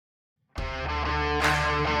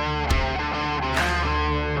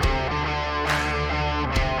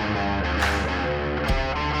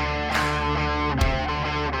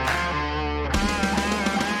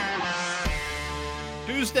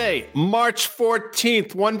Monday, March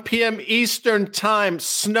 14th, 1 p.m. Eastern Time,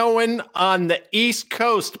 snowing on the East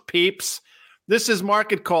Coast, peeps. This is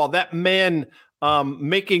Market Call. That man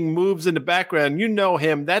making moves in the background, you know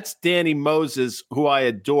him. That's Danny Moses, who I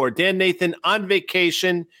adore. Dan Nathan on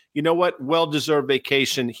vacation. You know what? Well-deserved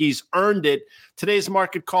vacation. He's earned it. Today's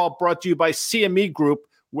Market Call brought to you by CME Group,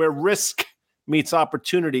 where risk meets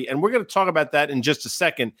opportunity. And we're going to talk about that in just a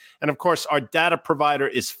second. And, of course, our data provider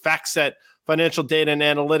is FactSet Financial Data and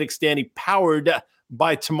Analytics. Danny, powered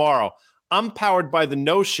by tomorrow. I'm powered by the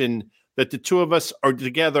notion that the two of us are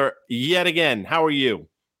together yet again. How are you?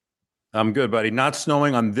 I'm good, buddy. Not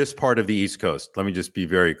snowing on this part of the East Coast. Let me just be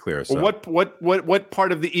very clear. So, what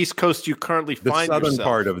part of the East Coast do you currently find yourself? The southern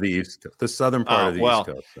part of the East Coast. The southern part of the East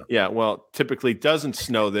Coast. So. Yeah, well, typically doesn't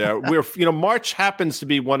snow there. March happens to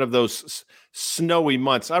be one of those snowy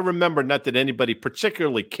months. I remember, not that anybody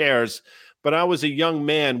particularly cares, but I was a young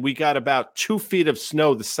man. We got about 2 feet of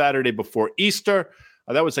snow the Saturday before Easter.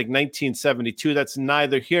 That was like 1972. That's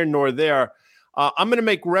neither here nor there. I'm going to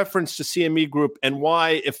make reference to CME Group and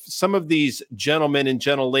why, if some of these gentlemen and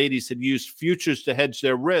gentle ladies had used futures to hedge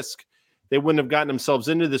their risk, they wouldn't have gotten themselves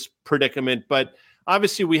into this predicament. But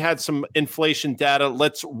obviously, we had some inflation data.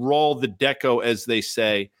 Let's roll the deco, as they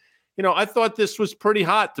say. I thought this was pretty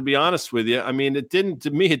hot, to be honest with you. I mean, it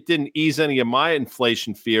didn't ease any of my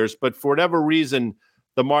inflation fears, but for whatever reason,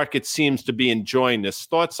 the market seems to be enjoying this.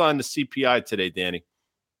 Thoughts on the CPI today, Danny?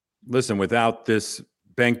 Listen, without this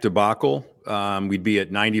bank debacle, we'd be at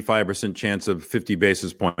 95% chance of 50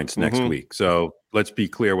 basis points next week. So let's be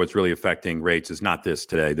clear, what's really affecting rates is not this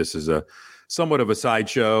today. This is a somewhat of a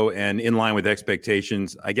sideshow and in line with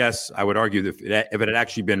expectations. I guess I would argue that if it had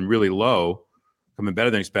actually been really low, coming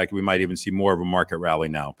better than expected, we might even see more of a market rally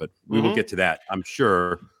now. But we will get to that, I'm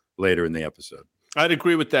sure, later in the episode. I'd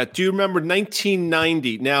agree with that. Do you remember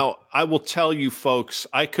 1990? Now, I will tell you, folks,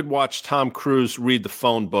 I could watch Tom Cruise read the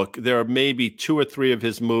phone book. There are maybe 2 or 3 of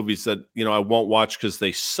his movies that, I won't watch because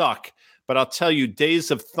they suck. But I'll tell you,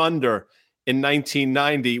 Days of Thunder in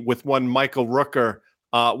 1990 with one Michael Rooker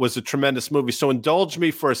was a tremendous movie. So indulge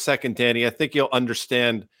me for a second, Danny. I think you'll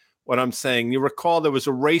understand what I'm saying. You recall there was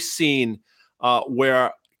a race scene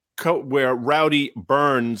where Rowdy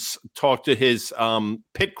Burns talked to his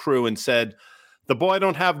pit crew and said, "The boy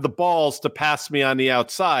don't have the balls to pass me on the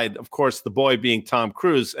outside." Of course, the boy being Tom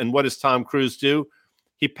Cruise. And what does Tom Cruise do?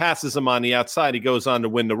 He passes him on the outside. He goes on to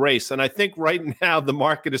win the race. And I think right now the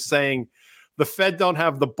market is saying the Fed don't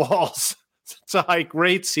have the balls to hike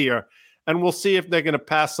rates here. And we'll see if they're going to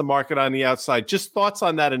pass the market on the outside. Just thoughts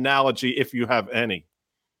on that analogy, if you have any.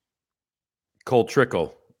 Cold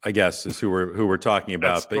trickle, I guess, is who we're talking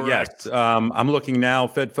about. That's but correct. Yes, I'm looking now.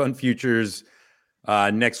 Fed fund futures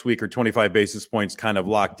next week are 25 basis points kind of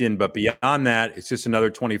locked in. But beyond that, it's just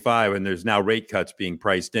another 25. And there's now rate cuts being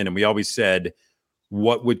priced in. And we always said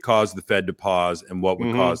what would cause the Fed to pause and what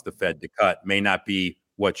would cause the Fed to cut may not be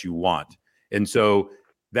what you want. And so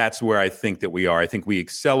that's where I think that we are. I think we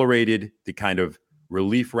accelerated the kind of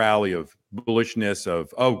relief rally of bullishness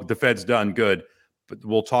of, oh, the Fed's done good. But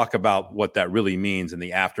we'll talk about what that really means in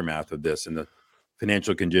the aftermath of this and the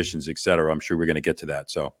financial conditions, et cetera. I'm sure we're going to get to that.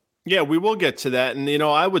 So, yeah, we will get to that. And,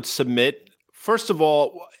 I would submit, first of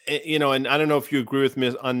all, and I don't know if you agree with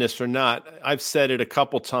me on this or not. I've said it a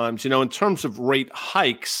couple times, in terms of rate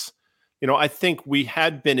hikes, I think we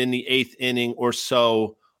had been in the 8th inning or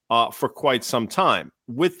so for quite some time.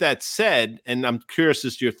 With that said, and I'm curious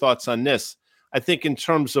as to your thoughts on this, I think in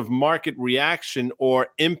terms of market reaction or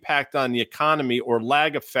impact on the economy or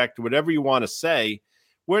lag effect, whatever you want to say,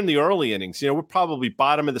 we're in the early innings. We're probably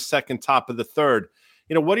bottom of the second, top of the third.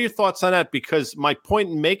 What are your thoughts on that? Because my point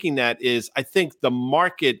in making that is I think the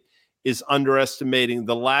market is underestimating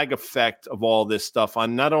the lag effect of all this stuff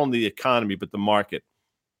on not only the economy, but the market.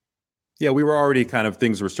 Yeah, we were already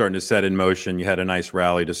things were starting to set in motion. You had a nice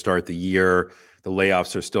rally to start the year. The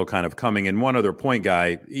layoffs are still kind of coming. And one other point,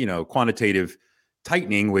 Guy, quantitative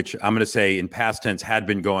tightening, which I'm going to say in past tense had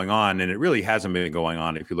been going on, and it really hasn't been going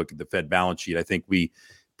on. If you look at the Fed balance sheet, I think we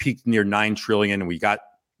peaked near $9 trillion and we got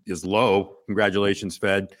as low, congratulations,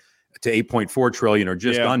 Fed, to $8.4 trillion or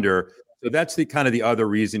just under. So that's the kind of the other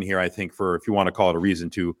reason here, I think, for, if you want to call it a reason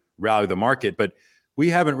to rally the market. But we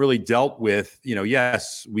haven't really dealt with,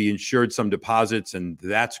 yes, we insured some deposits and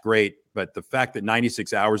that's great. But the fact that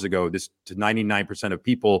 96 hours ago, this to 99% of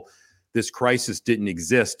people, this crisis didn't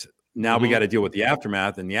exist. Now we got to deal with the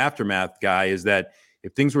aftermath. And the aftermath, Guy, is that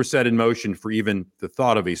if things were set in motion for even the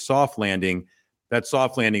thought of a soft landing, that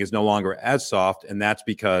soft landing is no longer as soft. And that's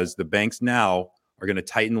because the banks now are going to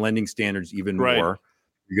tighten lending standards even more.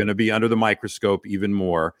 You're going to be under the microscope even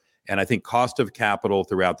more. And I think cost of capital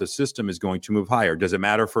throughout the system is going to move higher. Does it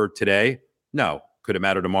matter for today? No. Could it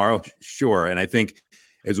matter tomorrow? Sure. And I think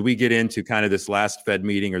as we get into kind of this last Fed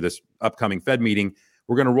meeting or this upcoming Fed meeting,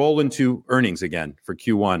 we're going to roll into earnings again for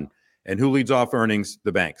Q1. And who leads off earnings?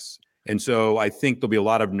 The banks. And so I think there'll be a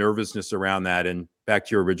lot of nervousness around that. And back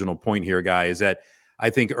to your original point here, Guy, is that I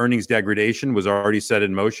think earnings degradation was already set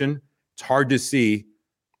in motion. It's hard to see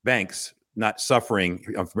banks not suffering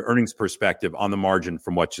from an earnings perspective on the margin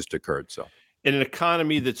from what just occurred. So in an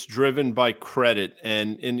economy that's driven by credit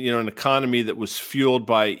and in an economy that was fueled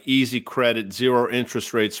by easy credit, zero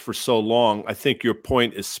interest rates for so long, I think your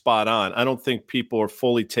point is spot on. I don't think people are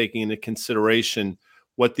fully taking into consideration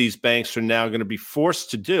what these banks are now going to be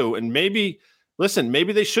forced to do. And maybe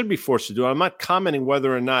they should be forced to do. I'm not commenting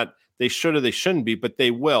whether or not they should or they shouldn't be, but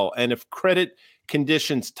they will. And if credit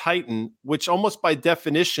conditions tighten, which almost by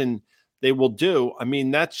definition they will do, I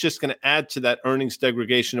mean, that's just going to add to that earnings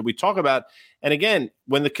degradation that we talk about. And again,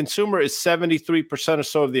 when the consumer is 73% or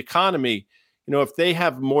so of the economy, if they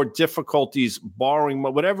have more difficulties borrowing,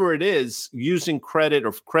 whatever it is, using credit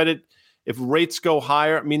or credit, if rates go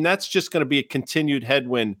higher, I mean, that's just going to be a continued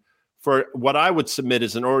headwind for what I would submit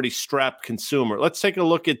as an already strapped consumer. Let's take a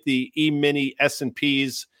look at the E-mini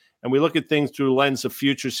S&Ps, and we look at things through the lens of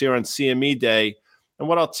futures here on CME Day. And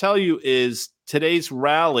what I'll tell you is today's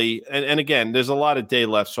rally, and again, there's a lot of day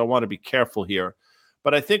left, so I want to be careful here.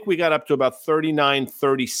 But I think we got up to about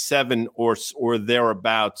 39.37 or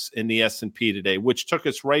thereabouts in the S&P today, which took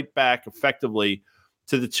us right back effectively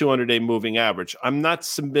to the 200-day moving average. I'm not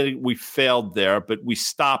submitting we failed there, but we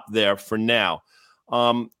stopped there for now.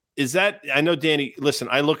 Is that – I know, Danny, listen,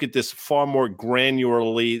 I look at this far more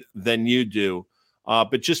granularly than you do,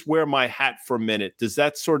 but just wear my hat for a minute. Does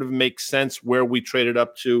that sort of make sense where we traded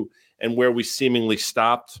up to and where we seemingly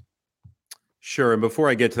stopped? Sure. And before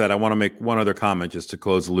I get to that, I want to make one other comment just to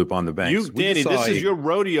close the loop on the banks. Danny, this is your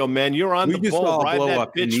rodeo, man. You're on the bull. Ride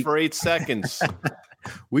that bitch for 8 seconds.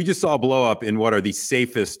 We just saw a blow up in what are the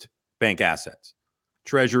safest bank assets,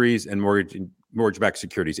 treasuries and mortgage-backed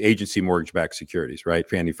securities, agency mortgage-backed securities, right?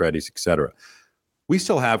 Fannie, Freddie's, et cetera. We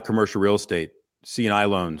still have commercial real estate, C&I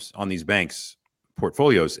loans on these banks'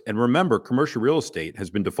 portfolios. And remember, commercial real estate has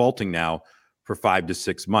been defaulting now for 5 to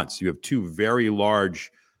 6 months. You have two very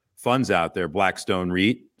large funds out there, Blackstone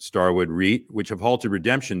REIT, Starwood REIT, which have halted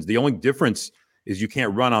redemptions. The only difference is you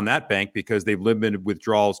can't run on that bank because they've limited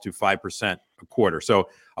withdrawals to 5% a quarter. So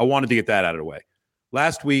I wanted to get that out of the way.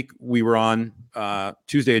 Last week, we were on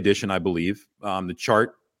Tuesday edition, I believe. The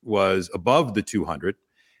chart was above the 200.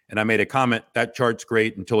 And I made a comment, that chart's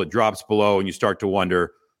great until it drops below and you start to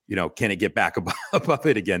wonder, can it get back above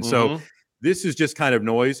it again? Mm-hmm. So this is just kind of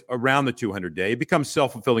noise around the 200-day. It becomes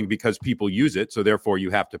self-fulfilling because people use it, so therefore you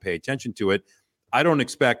have to pay attention to it. I don't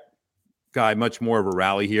expect, Guy, much more of a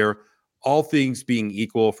rally here. All things being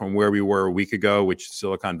equal from where we were a week ago, which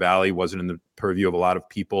Silicon Valley wasn't in the purview of a lot of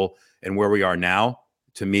people, and where we are now,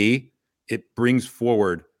 to me, it brings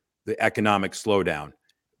forward the economic slowdown.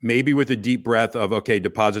 Maybe with a deep breath of, okay,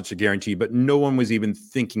 deposits are guaranteed, but no one was even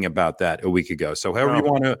thinking about that a week ago. So however you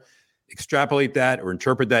want to extrapolate that or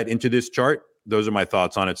interpret that into this chart, those are my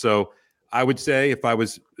thoughts on it. So I would say if I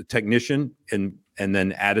was a technician and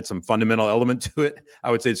then added some fundamental element to it,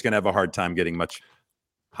 I would say it's going to have a hard time getting much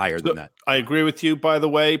higher than that. I agree with you, by the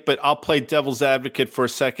way, but I'll play devil's advocate for a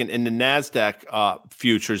second in the NASDAQ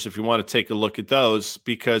futures, if you want to take a look at those,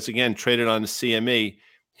 because again, traded on the CME.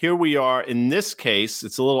 Here we are. In this case,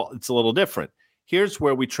 it's a little different. Here's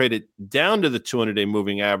where we traded down to the 200-day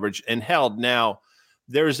moving average and held. Now,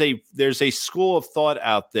 there's a school of thought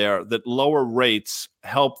out there that lower rates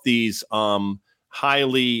help these high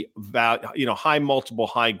multiple,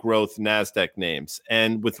 high growth NASDAQ names.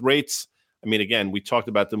 And with rates, I mean, again, we talked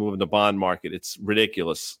about the move in the bond market. It's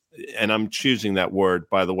ridiculous. And I'm choosing that word,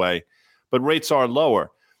 by the way. But rates are lower.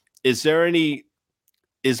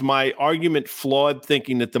 Is my argument flawed,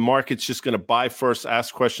 thinking that the market's just going to buy first,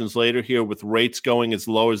 ask questions later here with rates going as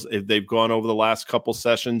low as if they've gone over the last couple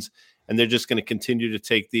sessions, and they're just going to continue to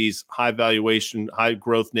take these high valuation, high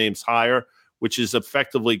growth names higher, which is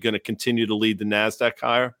effectively going to continue to lead the NASDAQ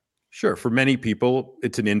higher? Sure. For many people,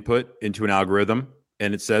 it's an input into an algorithm,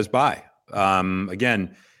 and it says buy.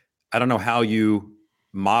 Again, I don't know how you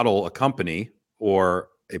model a company or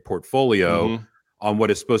a portfolio on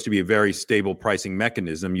what is supposed to be a very stable pricing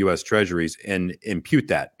mechanism, U.S. Treasuries, and impute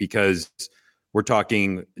that, because we're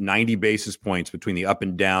talking 90 basis points between the up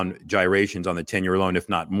and down gyrations on the 10-year loan, if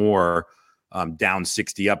not more, down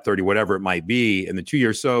 60, up 30, whatever it might be in the 2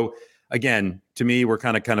 years. So again, to me, we're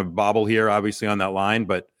kind of bobble here, obviously, on that line,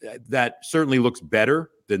 but that certainly looks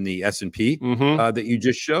better than the S&P Mm-hmm. that you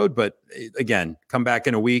just showed. But again, come back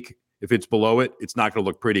in a week. If it's below it, it's not going to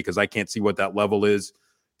look pretty because I can't see what that level is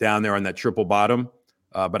down there on that triple bottom.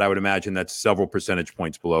 But I would imagine that's several percentage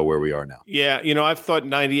points below where we are now. Yeah, I've thought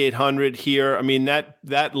 9,800 here. I mean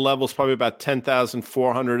that level is probably about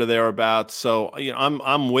 10,400 or thereabouts. So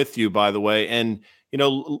I'm with you, by the way. And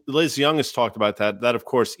Liz Young has talked about that. That of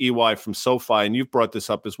course EY from SoFi, and you've brought this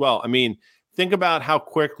up as well. I mean, think about how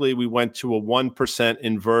quickly we went to a 1%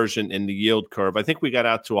 inversion in the yield curve. I think we got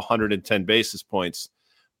out to 110 basis points.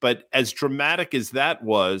 But as dramatic as that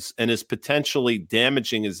was, and as potentially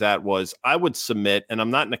damaging as that was, I would submit, and I'm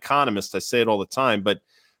not an economist, I say it all the time, but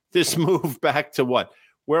this move back to what?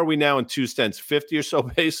 Where are we now in 2 cents? 50 or so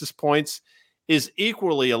basis points is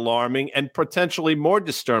equally alarming and potentially more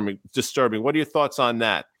disturbing. What are your thoughts on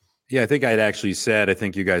that? Yeah, I think I'd actually said, I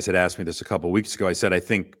think you guys had asked me this a couple of weeks ago. I said, I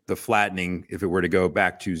think the flattening, if it were to go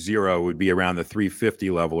back to zero, would be around the 350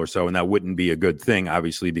 level or so. And that wouldn't be a good thing,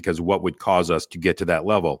 obviously, because what would cause us to get to that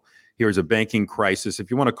level? Here's a banking crisis. If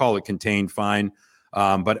you want to call it contained, fine.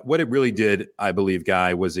 But what it really did, I believe,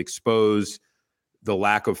 Guy, was expose the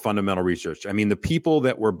lack of fundamental research. I mean, the people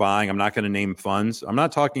that were buying, I'm not going to name funds. I'm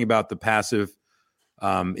not talking about the passive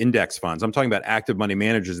index funds. I'm talking about active money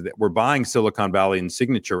managers that were buying Silicon Valley and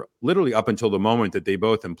Signature literally up until the moment that they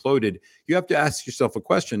both imploded. You have to ask yourself a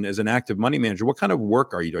question as an active money manager. What kind of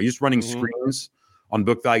work are you doing? Are you just running screens on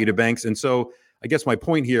book value to banks? And so I guess my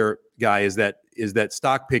point here, Guy, is that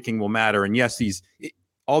stock picking will matter. And yes,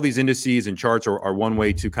 all these indices and charts are one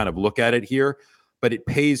way to kind of look at it here, but it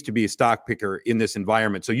pays to be a stock picker in this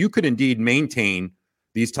environment. So you could indeed maintain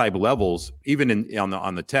these type of levels, even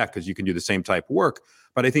on the tech, because you can do the same type of work.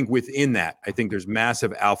 But I think within that, I think there's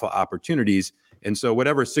massive alpha opportunities. And so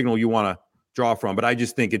whatever signal you want to draw from, but I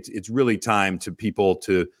just think it's really time to people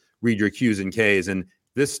to read your Qs and Ks. And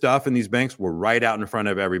this stuff in these banks were right out in front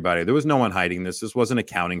of everybody. There was no one hiding this. This wasn't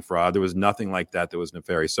accounting fraud. There was nothing like that was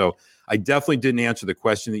nefarious. So I definitely didn't answer the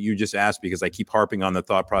question that you just asked because I keep harping on the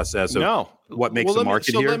thought process of what makes the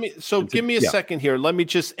market here. Give me a second here. Let me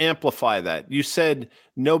just amplify that. You said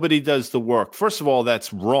nobody does the work. First of all,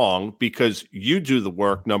 that's wrong because you do the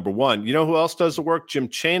work, number one. You know who else does the work? Jim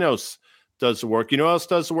Chanos does the work. You know who else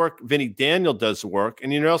does the work? Vinny Daniel does the work.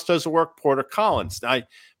 And you know who else does the work? Porter Collins. I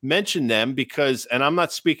mention them because, and I'm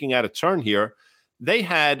not speaking out of turn here, they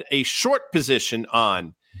had a short position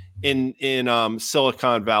on in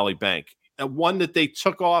Silicon Valley Bank, and one that they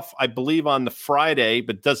took off, I believe, on the Friday,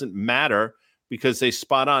 but doesn't matter because they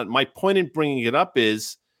spot on. My point in bringing it up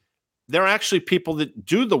is there are actually people that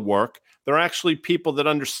do the work. There are actually people that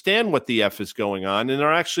understand what the F is going on, and there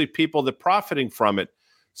are actually people that are profiting from it.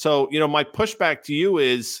 So, my pushback to you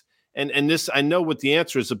is, and this, I know what the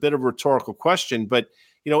answer is, a bit of a rhetorical question, but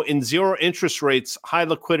in zero interest rates, high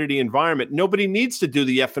liquidity environment, nobody needs to do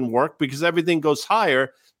the effing work because everything goes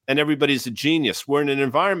higher and everybody's a genius. We're in an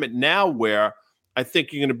environment now where I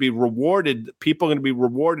think you're going to be rewarded. People are going to be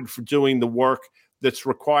rewarded for doing the work that's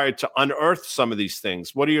required to unearth some of these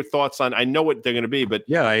things. What are your thoughts on, I know what they're going to be, but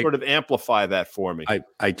sort of amplify that for me.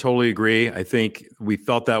 I totally agree. I think we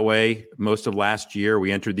felt that way most of last year.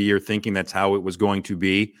 We entered the year thinking that's how it was going to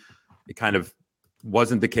be. It kind of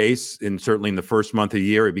wasn't the case, and certainly in the first month of the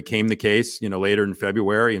year, it became the case, later in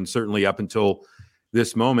February, and certainly up until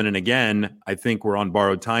this moment. And again, I think we're on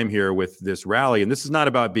borrowed time here with this rally. And this is not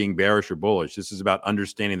about being bearish or bullish. This is about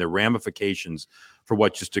understanding the ramifications for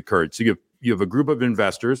what just occurred. So you have a group of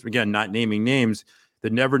investors, again, not naming names,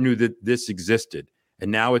 that never knew that this existed.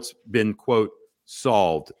 And now it's been, quote,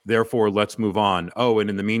 solved. Therefore, let's move on. Oh, and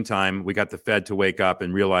in the meantime, we got the Fed to wake up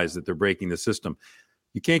and realize that they're breaking the system.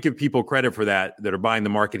 You can't give people credit for that are buying the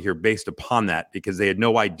market here based upon that because they had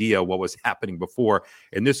no idea what was happening before.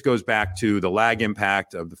 And this goes back to the lag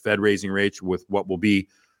impact of the Fed raising rates with what will be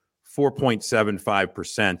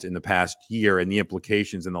 4.75% in the past year and the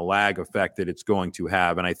implications and the lag effect that it's going to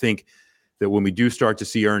have. And I think that when we do start to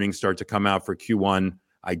see earnings start to come out for Q1,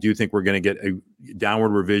 I do think we're going to get a downward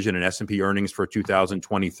revision in S&P earnings for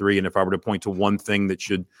 2023. And if I were to point to one thing that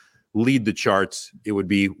should lead the charts, it would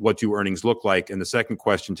be what do earnings look like? And the second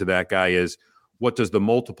question to that, Guy, is what does the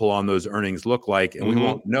multiple on those earnings look like? And we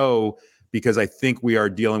won't know because I think we are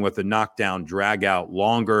dealing with a knockdown, drag out,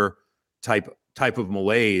 longer type of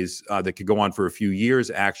malaise that could go on for a few years,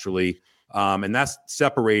 actually. And that's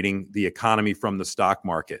separating the economy from the stock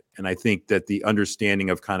market. And I think that the understanding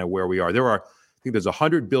of kind of where we are, I think there's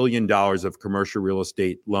 $100 billion of commercial real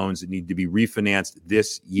estate loans that need to be refinanced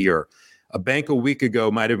this year. A bank a week ago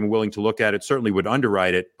might have been willing to look at it, certainly would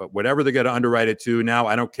underwrite it, but whatever they're going to underwrite it to now,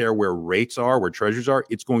 I don't care where rates are, where treasuries are,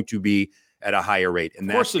 it's going to be at a higher rate. And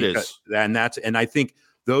of course it is. And I think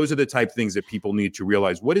Those are the type of things that people need to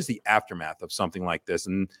realize. What is the aftermath of something like this?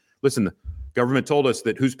 And listen, the government told us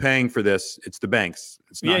that who's paying for this? It's the banks.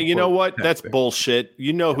 It's not. Yeah, you know what? That's bullshit.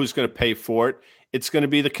 You know who's going to pay for it. It's going to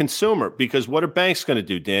be the consumer, because what are banks going to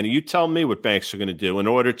do, Danny? You tell me what banks are going to do in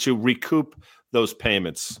order to recoup those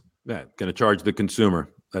payments. Yeah, going to charge the consumer.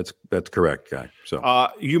 That's correct, Guy. So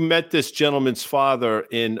you met this gentleman's father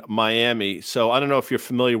in Miami. So I don't know if you're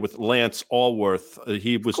familiar with Lance Allworth.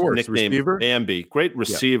 He was nicknamed receiver. Bambi, great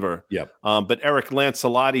receiver. Yep. But Eric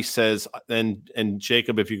Lancelotti says, and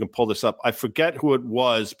Jacob, if you can pull this up, I forget who it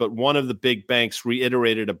was, but one of the big banks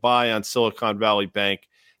reiterated a buy on Silicon Valley Bank.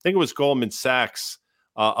 I think it was Goldman Sachs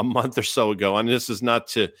a month or so ago. And this is not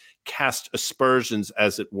to cast aspersions,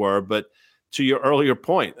 as it were, but to your earlier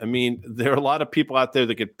point, I mean, there are a lot of people out there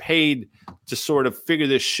that get paid to sort of figure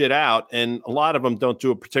this shit out, and a lot of them don't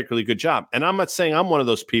do a particularly good job. And I'm not saying I'm one of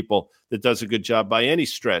those people that does a good job by any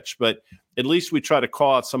stretch, but at least we try to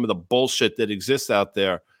call out some of the bullshit that exists out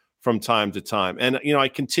there from time to time. And, you know, I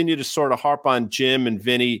continue to sort of harp on Jim and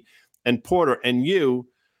Vinny and Porter and you,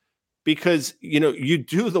 because, you know, you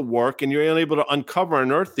do the work and you're able to uncover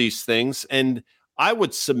and unearth these things. And I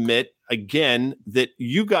would submit, again, that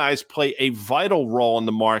you guys play a vital role in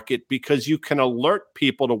the market, because you can alert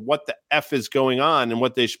people to what the F is going on and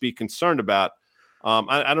what they should be concerned about.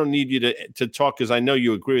 I don't need you to talk, because I know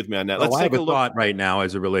you agree with me on that. Let's take a look. Thought right now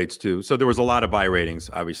as it relates to, so there was a lot of buy ratings,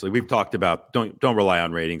 obviously. We've talked about don't rely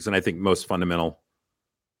on ratings, and I think most fundamental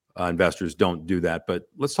investors don't do that. But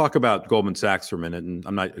let's talk about Goldman Sachs for a minute, and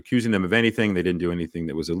I'm not accusing them of anything. They didn't do anything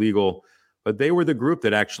that was illegal, but they were the group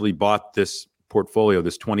that actually bought this portfolio,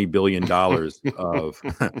 this $20 billion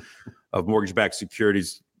of mortgage-backed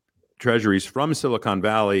securities treasuries from Silicon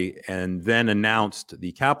Valley, and then announced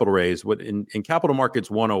the capital raise. What in Capital Markets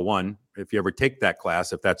 101, if you ever take that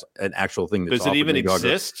class, if that's an actual thing that's does it even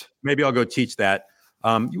exist? Maybe I'll go teach that.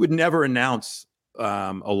 You would never announce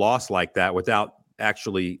a loss like that without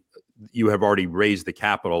actually, you have already raised the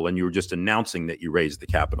capital, and you were just announcing that you raised the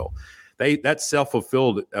capital. That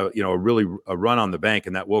self-fulfilled, a run on the bank,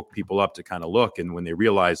 and that woke people up to kind of look. And when they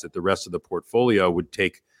realized that the rest of the portfolio would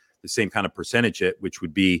take the same kind of percentage hit, which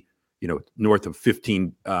would be, north of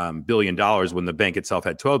 $15 billion when the bank itself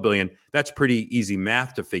had $12 billion, that's pretty easy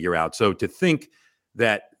math to figure out. So to think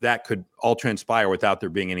that could all transpire without there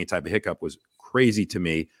being any type of hiccup was crazy to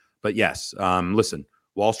me. But yes, listen,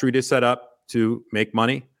 Wall Street is set up to make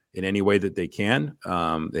money in any way that they can.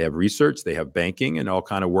 They have research, they have banking, and all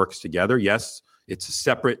kind of works together. Yes, it's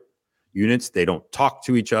separate units. They don't talk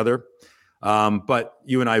to each other. But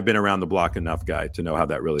you and I have been around the block enough, Guy, to know how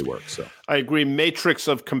that really works. So I agree. Matrix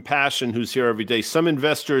of Compassion, who's here every day. Some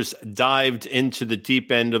investors dived into the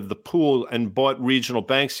deep end of the pool and bought regional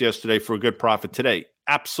banks yesterday for a good profit today.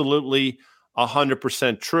 Absolutely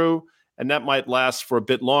 100% true. And that might last for a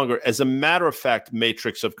bit longer. As a matter of fact,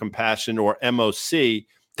 Matrix of Compassion, or MOC,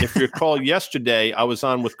 if you recall, yesterday I was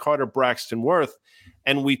on with Carter Braxton Worth,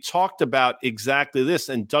 and we talked about exactly this.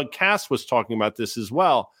 And Doug Cass was talking about this as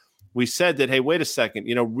well. We said that, hey, wait a second,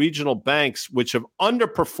 regional banks, which have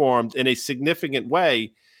underperformed in a significant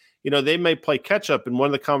way, they may play catch up. And one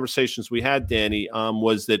of the conversations we had, Danny,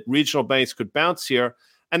 was that regional banks could bounce here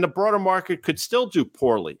and the broader market could still do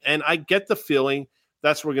poorly. And I get the feeling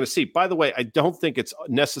that's what we're going to see. By the way, I don't think it's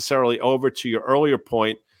necessarily over, to your earlier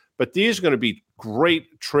point, but these are going to be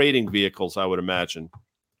great trading vehicles, I would imagine.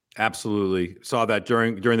 Absolutely. Saw that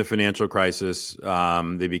during the financial crisis.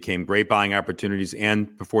 They became great buying opportunities,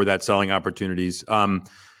 and before that, selling opportunities.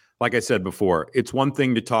 Like I said before, it's one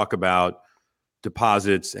thing to talk about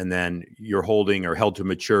deposits and then you're holding or held to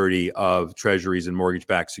maturity of treasuries and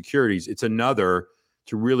mortgage-backed securities. It's another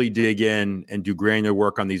to really dig in and do granular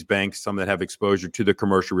work on these banks, some that have exposure to the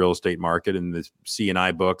commercial real estate market and the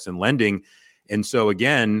C&I books and lending. And so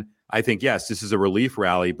again, I think, yes, this is a relief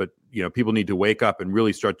rally, but people need to wake up and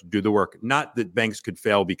really start to do the work. Not that banks could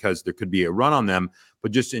fail because there could be a run on them,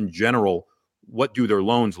 but just in general, what do their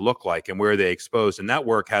loans look like and where are they exposed? And that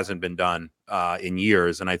work hasn't been done in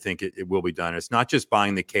years, and I think it will be done. It's not just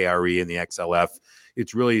buying the KRE and the XLF.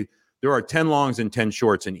 It's really, there are 10 longs and 10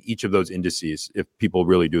 shorts in each of those indices if people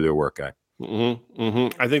really do their work, Guy. Mm-hmm,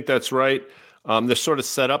 mm-hmm. I think that's right. They're sort of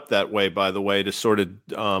set up that way, by the way, to sort of,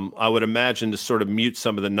 I would imagine, to sort of mute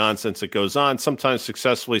some of the nonsense that goes on, sometimes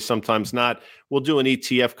successfully, sometimes not. We'll do an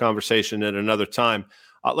ETF conversation at another time.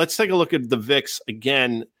 Let's take a look at the VIX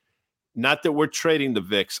again. Not that we're trading the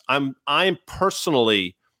VIX. I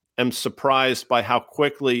personally am surprised by how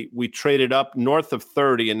quickly we traded up north of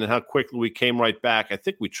 30 and then how quickly we came right back. I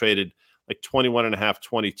think we traded like 21.5,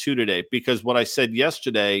 22 today, because what I said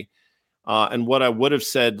yesterday and what I would have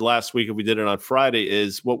said last week if we did it on Friday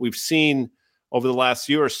is what we've seen over the last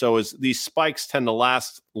year or so is these spikes tend to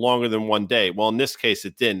last longer than one day. Well, in this case,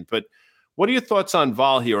 it didn't. But what are your thoughts on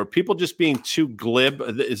vol here? Are people just being too glib?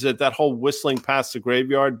 Is it that whole whistling past the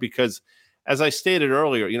graveyard? Because as I stated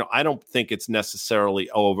earlier, I don't think it's necessarily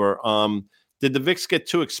over. Did the VIX get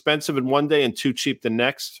too expensive in one day and too cheap the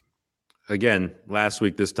next? Again, last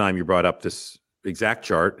week, this time you brought up this exact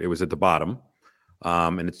chart. It was at the bottom.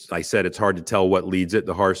 And I said it's hard to tell what leads it,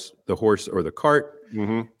 the horse or the cart.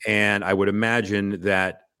 Mm-hmm. And I would imagine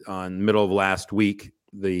that on the middle of last week,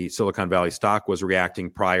 the Silicon Valley stock was reacting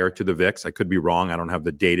prior to the VIX. I could be wrong. I don't have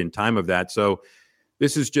the date and time of that. So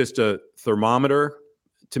this is just a thermometer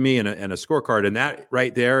to me and a scorecard. And that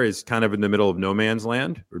right there is kind of in the middle of no man's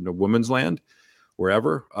land or no woman's land,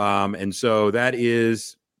 wherever. And so that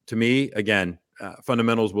is, to me, again,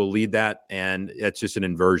 fundamentals will lead that. And that's just an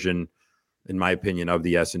inversion, in my opinion, of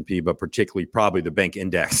the S&P, but particularly probably the bank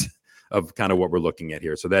index of kind of what we're looking at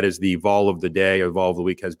here. So that is the vol of the day, or vol of the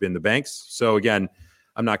week has been the banks. So again,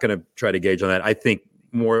 I'm not going to try to gauge on that. I think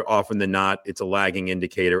more often than not, it's a lagging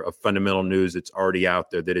indicator of fundamental news that's already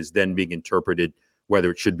out there that is then being interpreted,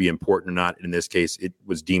 whether it should be important or not. In this case, it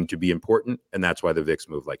was deemed to be important, and that's why the VIX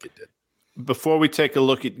moved like it did. Before we take a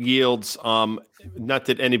look at yields, not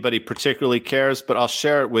that anybody particularly cares, but I'll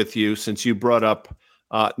share it with you since you brought up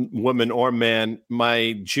woman or man.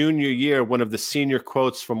 My junior year, one of the senior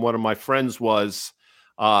quotes from one of my friends was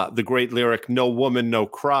the great lyric, "No woman, no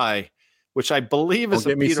cry," which I believe is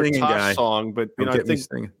a Peter Tosh song, but I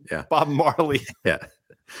think Bob Marley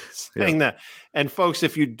sang that. And folks,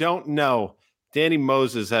 if you don't know, Danny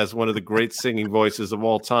Moses has one of the great singing voices of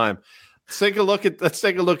all time. Let's take a look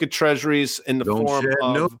at treasuries in the form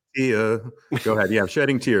of no tear. Go ahead. Yeah,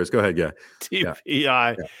 shedding tears. Go ahead, TPI.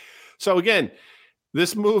 Yeah. So again,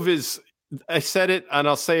 this move is, I said it and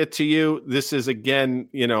I'll say it to you. This is, again,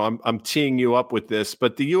 I'm teeing you up with this,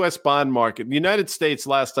 but the U.S. bond market, the United States,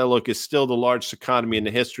 last I look, is still the largest economy in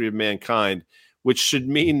the history of mankind, which should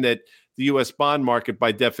mean that the U.S. bond market,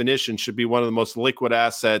 by definition, should be one of the most liquid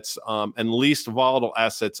assets and least volatile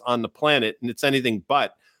assets on the planet. And it's anything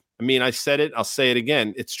but. I mean, I said it, I'll say it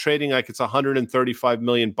again. It's trading like it's 135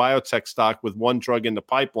 million biotech stock with one drug in the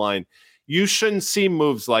pipeline. You shouldn't see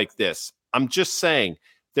moves like this. I'm just saying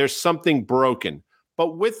there's something broken.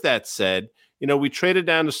 But with that said, we traded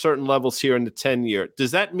down to certain levels here in the 10-year.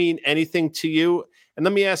 Does that mean anything to you? And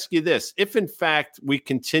let me ask you this. If, in fact, we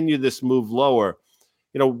continue this move lower,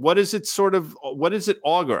 what does it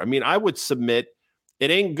augur? I mean, I would submit it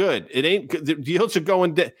ain't good. It ain't good. The yields are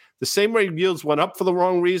going the same way yields went up for the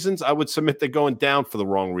wrong reasons. I would submit they're going down for the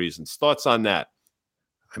wrong reasons. Thoughts on that?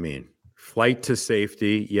 I mean, flight to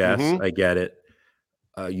safety. Yes, I get it.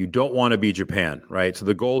 You don't want to be Japan, right? So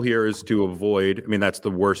the goal here is to avoid, that's the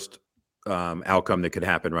worst outcome that could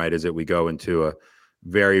happen, right? Is that we go into a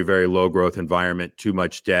very, very low growth environment, too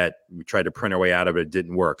much debt. We tried to print our way out of it. It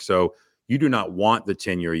didn't work. So you do not want the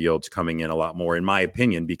 10-year yields coming in a lot more, in my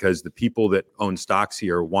opinion, because the people that own stocks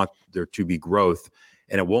here want there to be growth,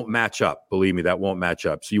 and it won't match up. Believe me, that won't match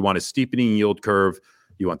up. So you want a steepening yield curve.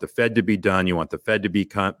 You want the Fed to be done. You want the Fed to be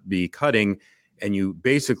cutting, and you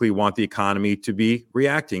basically want the economy to be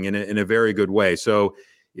reacting in a very good way. So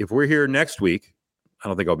if we're here next week, I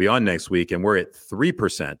don't think I'll be on next week, and we're at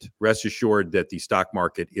 3%, rest assured that the stock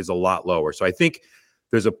market is a lot lower. So I think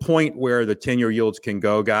there's a point where the 10-year yields can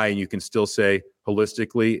go, Guy, and you can still say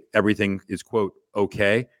holistically everything is, quote,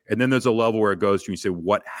 okay. And then there's a level where it goes to, you say,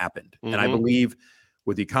 what happened? And I believe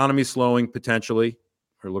with the economy slowing potentially,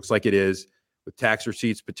 or it looks like it is, with tax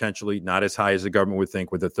receipts potentially not as high as the government would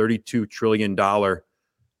think, with a $32 trillion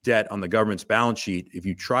debt on the government's balance sheet, if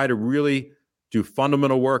you try to really do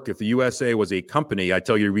fundamental work, if the USA was a company, I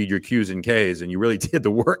tell you to read your Q's and K's, and you really did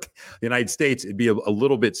the work, the United States, it'd be a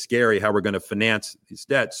little bit scary how we're going to finance these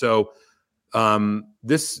debt. So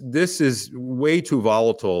this is way too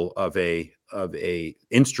volatile of a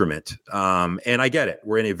instrument, and I get it.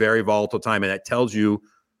 We're in a very volatile time, and that tells you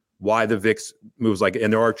why the VIX moves like.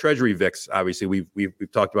 And there are Treasury VIX. Obviously, we've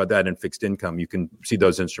talked about that in fixed income. You can see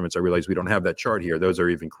those instruments. I realize we don't have that chart here. Those are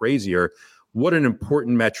even crazier. What an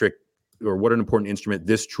important metric, or what an important instrument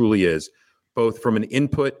this truly is, both from an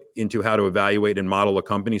input into how to evaluate and model a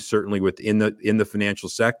company, certainly within the financial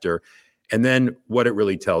sector, and then what it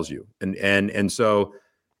really tells you. And so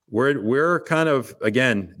we're kind of,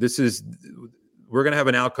 again, we're going to have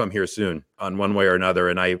an outcome here soon on one way or another,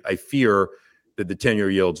 and I fear that the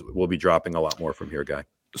 10-year yields will be dropping a lot more from here, Guy.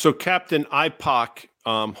 So Captain IPOC,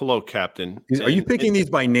 hello, Captain. Are you picking these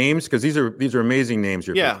by names? Because these are amazing names.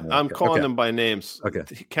 I'm calling them by names. Okay.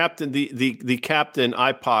 Captain, the Captain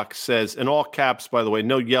IPOC says, in all caps, by the way,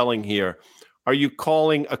 no yelling here, are you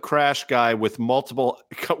calling a crash guy with multiple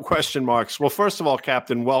question marks? Well, first of all,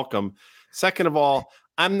 Captain, welcome. Second of all,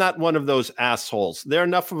 I'm not one of those assholes. There are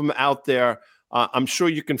enough of them out there. I'm sure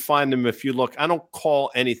you can find them if you look. I don't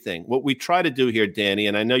call anything. What we try to do here, Danny,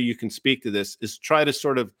 and I know you can speak to this, is try to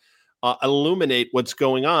sort of illuminate what's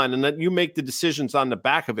going on, and that you make the decisions on the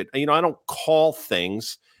back of it. I don't call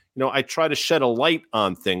things. I try to shed a light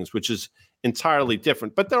on things, which is entirely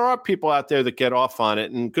different. But there are people out there that get off on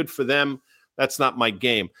it, and good for them. That's not my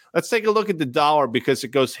game. Let's take a look at the dollar because it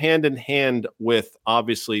goes hand in hand with,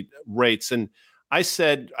 obviously, rates. And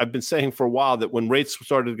I've been saying for a while that when rates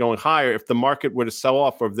started going higher, if the market were to sell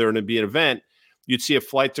off or if there were to be an event, you'd see a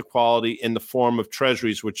flight to quality in the form of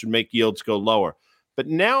treasuries, which would make yields go lower. But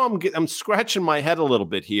now I'm scratching my head a little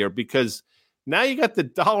bit here because now you got the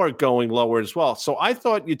dollar going lower as well. So I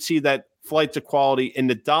thought you'd see that flight to quality in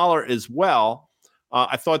the dollar as well.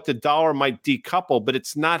 I thought the dollar might decouple, but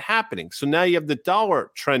it's not happening. So now you have the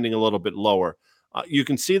dollar trending a little bit lower. You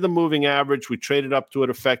can see the moving average. We traded up to it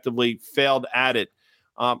effectively, failed at it.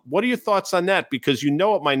 What are your thoughts on that? Because you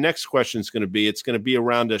know what my next question is going to be. It's going to be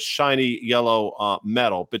around a shiny yellow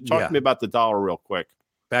metal. But talk to me about the dollar real quick.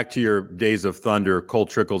 Back to your days of thunder, cold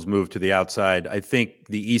trickles move to the outside. I think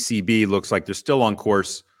the ECB looks like they're still on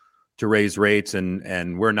course to raise rates,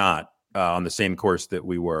 and we're not on the same course that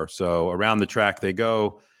we were. So around the track they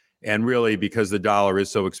go. And really, because the dollar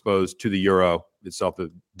is so exposed to the euro itself,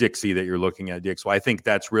 the Dixie that you're looking at, Dick. So I think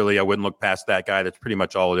that's really, I wouldn't look past that guy. That's pretty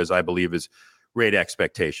much all it is, I believe, is rate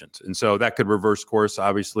expectations. And so that could reverse course,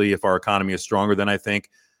 obviously, if our economy is stronger than I think,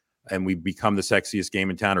 and we become the sexiest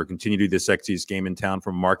game in town or continue to be the sexiest game in town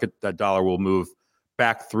from market, that dollar will move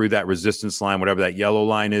back through that resistance line, whatever that yellow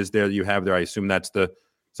line is there you have there. I assume that's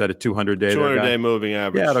is that a 200-day? 200-day moving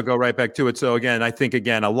average. Yeah, it'll go right back to it. So again, I think,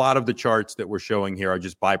 a lot of the charts that we're showing here are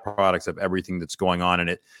just byproducts of everything that's going on, and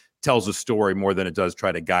it tells a story more than it does try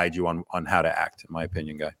to guide you on how to act, in my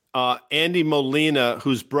opinion, Guy. Andy Molina,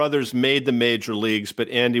 whose brothers made the major leagues, but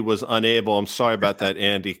Andy was unable. I'm sorry about that,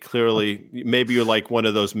 Andy. Clearly, maybe you're like one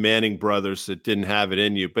of those Manning brothers that didn't have it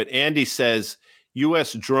in you. But Andy says,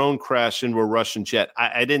 U.S. drone crash into a Russian jet.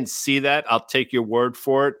 I didn't see that. I'll take your word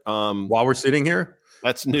for it. While we're sitting here?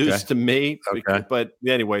 That's news to me. Okay. But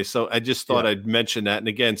anyway, so I just thought I'd mention that. And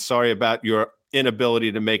again, sorry about your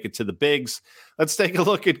inability to make it to the bigs. Let's take a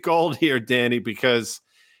look at gold here, Danny, because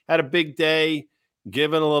had a big day,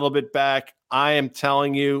 given a little bit back. I am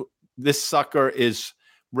telling you, this sucker is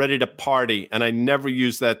ready to party. And I never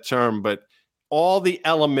use that term, but all the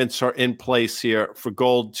elements are in place here for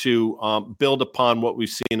gold to build upon what we've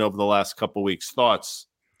seen over the last couple of weeks. Thoughts?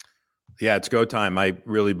 Yeah, it's go time. I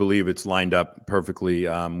really believe it's lined up perfectly.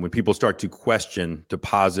 When people start to question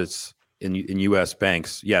deposits in U.S.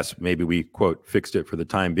 banks, yes, maybe we, quote, fixed it for the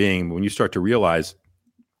time being. But when you start to realize,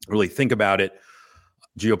 really think about it,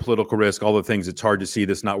 geopolitical risk, all the things, it's hard to see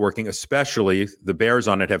this not working, especially the bears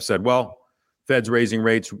on it have said, well, Fed's raising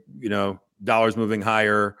rates, dollars moving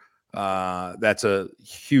higher. That's a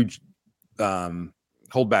huge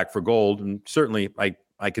holdback for gold. And certainly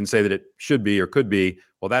I can say that it should be or could be.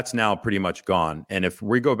 Well, that's now pretty much gone. And if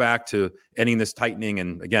we go back to ending this tightening,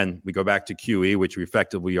 and again, we go back to QE, which we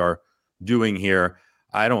effectively are doing here,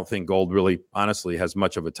 I don't think gold really, honestly, has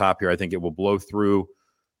much of a top here. I think it will blow through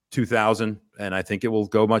 2,000, and I think it will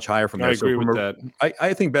go much higher from there. I agree with that.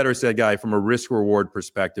 I think better said, Guy, from a risk-reward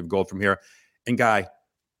perspective, gold from here. And Guy,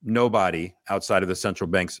 nobody outside of the central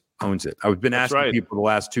banks owns it. I've been asking people the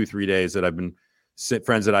last 2-3 days that I've been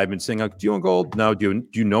friends that I've been seeing, like, do you own gold? No. Do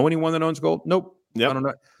you know anyone that owns gold? Nope. Yep. I don't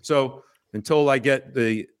know. So until I get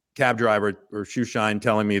the cab driver or shoe shine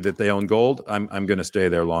telling me that they own gold, I'm going to stay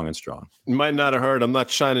there long and strong. You might not have heard, I'm not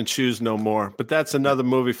shining shoes no more, but that's another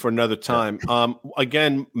movie for another time.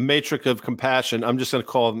 Again, Matrix of Compassion. I'm just going to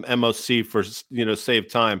call them MOC for,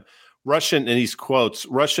 save time. Russian, and these quotes,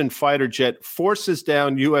 Russian fighter jet forces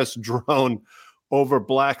down U.S. drone over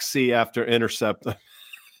Black Sea after intercept.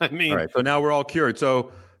 I mean, all right. So now we're all cured.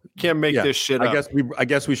 So can't make this shit up. I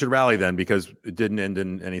guess we should rally then, because it didn't end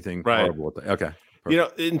in anything horrible. Okay.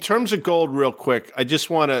 Perfect. In terms of gold, real quick, I just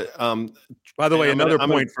want to. By the way, another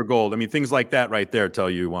point for gold. I mean, things like that right there tell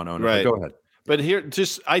you want to own it. Right. Go ahead. But here,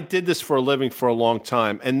 I did this for a living for a long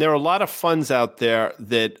time, and there are a lot of funds out there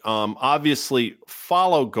that obviously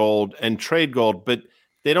follow gold and trade gold, but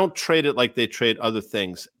they don't trade it like they trade other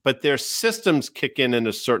things. But their systems kick in at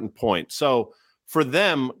a certain point. So for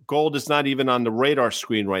them, gold is not even on the radar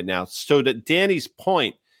screen right now. So to Danny's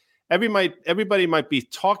point, everybody might be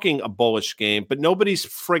talking a bullish game, but nobody's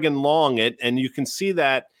friggin' long it. And you can see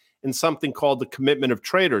that in something called the commitment of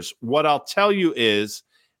traders. What I'll tell you is,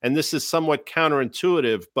 and this is somewhat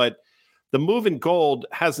counterintuitive, but The move in gold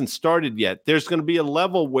hasn't started yet. There's going to be a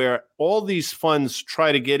level where all these funds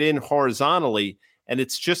try to get in horizontally, and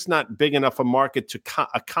it's just not big enough a market to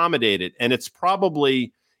accommodate it. And it's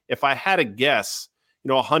probably, if I had to guess,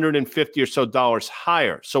 $150 or so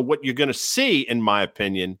higher. So what you're going to see, in my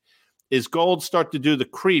opinion, is gold start to do the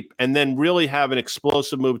creep and then really have an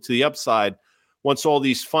explosive move to the upside once all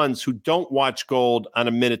these funds who don't watch gold on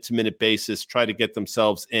a minute-to-minute basis try to get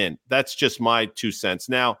themselves in. That's just my 2 cents.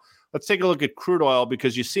 Now, let's take a look at crude oil,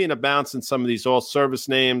 because you're seeing a bounce in some of these oil service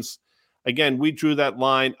names. Again, we drew that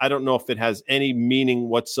line. I don't know if it has any meaning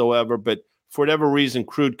whatsoever, but for whatever reason,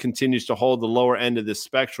 crude continues to hold the lower end of this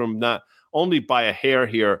spectrum, not only by a hair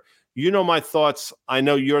here. You know my thoughts. I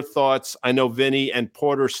know your thoughts. I know Vinny and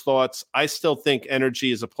Porter's thoughts. I still think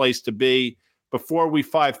energy is a place to be. Before we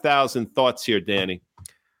 5,000 thoughts here, Danny.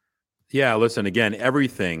 Yeah, listen, again, every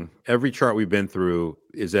chart we've been through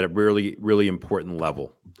is at a really, really important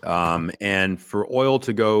level. And for oil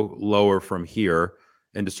to go lower from here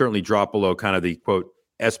and to certainly drop below kind of the, quote,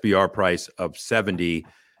 SBR price of 70,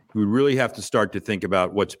 we really have to start to think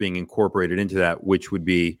about what's being incorporated into that, which would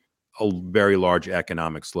be a very large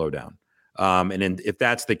economic slowdown. If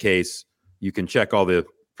that's the case, you can check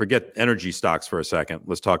forget energy stocks for a second.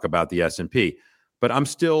 Let's talk about the S&P. But I'm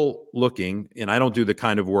still looking, and I don't do the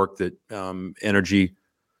kind of work that energy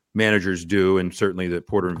managers do, and certainly that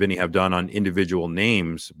Porter and Vinny have done on individual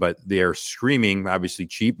names, but they're screaming, obviously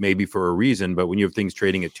cheap, maybe for a reason, but when you have things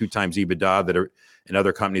trading at 2 times EBITDA and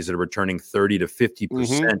other companies that are returning 30 to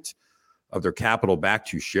 50% of their capital back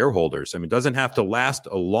to shareholders, I mean, it doesn't have to last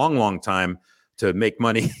a long, long time to make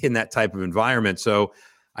money in that type of environment. So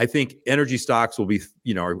I think energy stocks will be,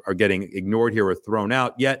 are getting ignored here or thrown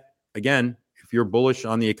out. Yet, again, if you're bullish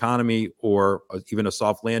on the economy or even a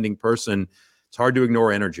soft landing person, it's hard to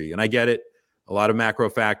ignore energy. And I get it. A lot of macro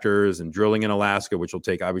factors and drilling in Alaska, which will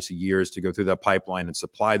take obviously years to go through that pipeline, and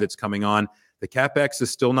supply that's coming on. The CapEx is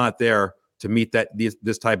still not there to meet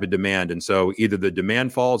this type of demand. And so either the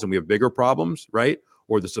demand falls and we have bigger problems, right?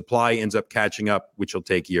 Or the supply ends up catching up, which will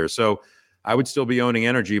take years. So I would still be owning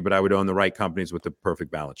energy, but I would own the right companies with the perfect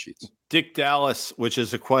balance sheets. Dick Dallas, which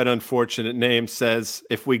is a quite unfortunate name, says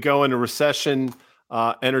if we go into recession,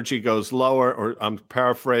 energy goes lower, or I'm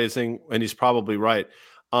paraphrasing, and he's probably right.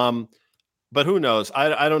 But who knows?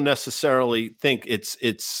 I don't necessarily think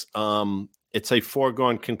it's a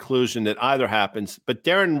foregone conclusion that either happens. But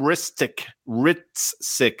Darren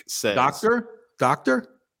Ritzsick says, Doctor. Doctor.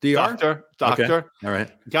 Okay. All right.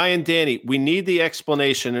 Guy and Danny, we need the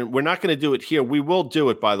explanation, and we're not going to do it here. We will do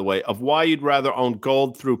it, by the way, of why you'd rather own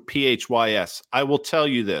gold through PHYS. I will tell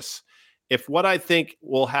you this. If what I think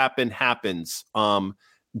will happen happens,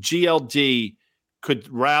 GLD could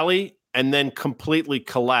rally and then completely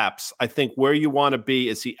collapse. I think where you want to be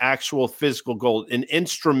is the actual physical gold, an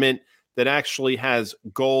instrument that actually has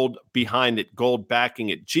gold behind it, gold backing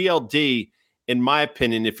it. GLD, in my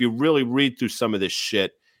opinion, if you really read through some of this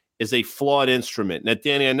shit, is a flawed instrument. Now,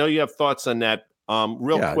 Danny, I know you have thoughts on that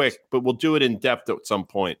quick, but we'll do it in depth at some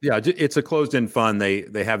point. Yeah, it's a closed-end fund.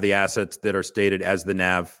 They have the assets that are stated as the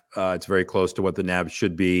NAV. It's very close to what the NAV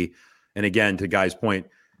should be. And again, to Guy's point,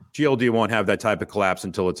 GLD won't have that type of collapse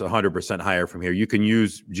until it's 100% higher from here. You can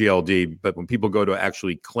use GLD, but when people go to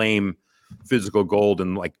actually claim physical gold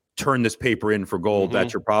and like turn this paper in for gold,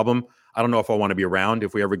 that's your problem. I don't know if I want to be around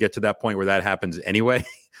if we ever get to that point where that happens anyway.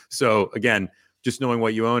 So again, just knowing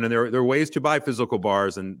what you own, and there are ways to buy physical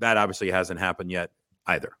bars, and that obviously hasn't happened yet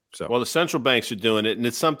either. So, well, the central banks are doing it, and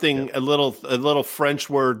it's something a little French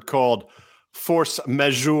word called force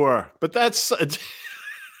majeure, but that's a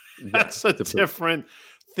different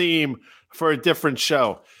theme for a different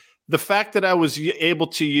show. The fact that I was able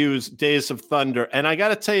to use Days of Thunder, and I got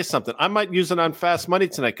to tell you something, I might use it on Fast Money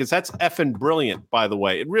tonight because that's effing brilliant, by the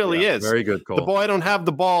way. It really is. Very good call. The boy don't have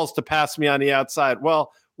the balls to pass me on the outside.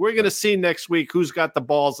 Well, we're going to see next week who's got the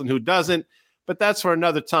balls and who doesn't, but that's for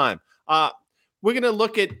another time. We're going to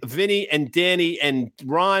look at Vinny and Danny, and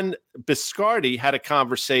Ron Biscardi had a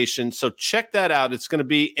conversation. So check that out. It's going to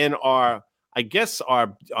be in our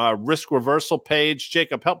risk reversal page.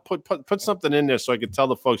 Jacob, help put something in there so I can tell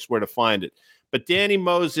the folks where to find it. But Danny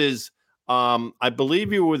Moses, I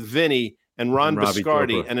believe you were with Vinny and Ron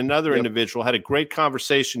Biscardi and another individual had a great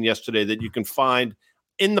conversation yesterday that you can find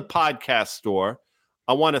in the podcast store.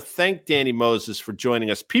 I want to thank Danny Moses for joining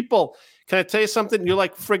us. People, can I tell you something? You're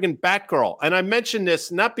like friggin' Batgirl. And I mention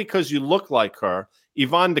this not because you look like her.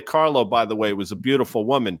 Yvonne DiCarlo, by the way, was a beautiful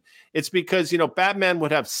woman. It's because, Batman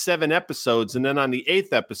would have 7 episodes, and then on the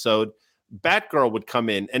 8th episode, Batgirl would come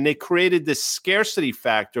in, and they created this scarcity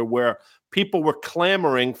factor where people were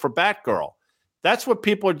clamoring for Batgirl. That's what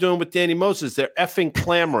people are doing with Danny Moses. They're effing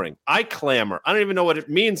clamoring. I clamor. I don't even know what it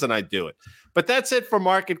means, and I do it. But that's it for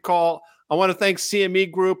Market Call. I want to thank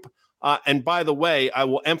CME Group. And by the way, I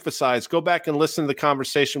will emphasize, go back and listen to the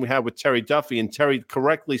conversation we had with Terry Duffy. And Terry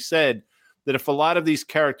correctly said that if a lot of these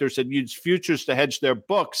characters had used futures to hedge their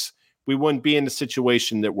books, we wouldn't be in the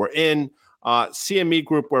situation that we're in. CME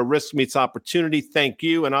Group, where risk meets opportunity. Thank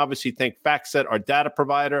you. And obviously thank FactSet, our data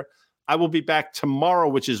provider. I will be back tomorrow,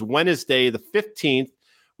 which is Wednesday, the 15th,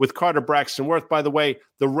 with Carter Braxton Worth. By the way,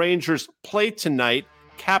 the Rangers play tonight,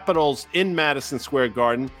 Capitals in Madison Square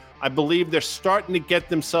Garden. I believe they're starting to get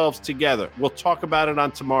themselves together. We'll talk about it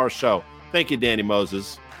on tomorrow's show. Thank you, Danny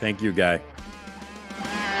Moses. Thank you, Guy.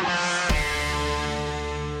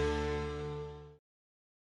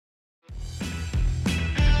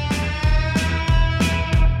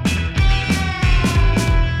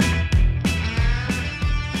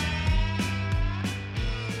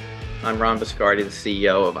 I'm Ron Biscardi, the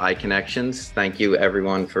CEO of iConnections. Thank you,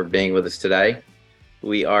 everyone, for being with us today.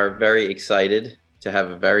 We are very excited to have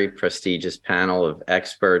a very prestigious panel of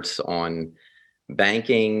experts on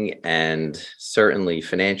banking and certainly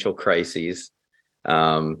financial crises.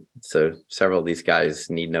 So several of these guys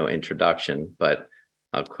need no introduction, but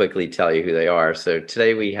I'll quickly tell you who they are. So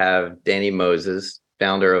today we have Danny Moses,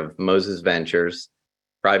 founder of Moses Ventures,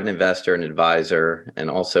 private investor and advisor, and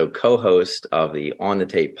also co-host of the On the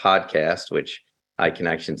Tape podcast, which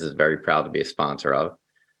iConnections is very proud to be a sponsor of.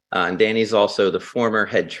 And Danny's also the former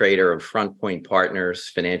head trader of Front Point Partners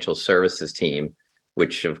financial services team,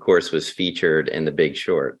 which of course was featured in The Big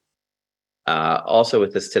Short. Also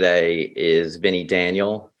with us today is Vinny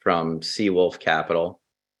Daniel from Seawolf Capital,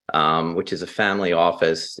 which is a family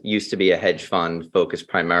office, used to be a hedge fund focused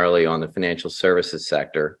primarily on the financial services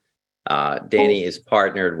sector. Danny is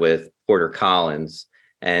partnered with Porter Collins,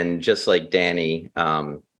 and just like Danny,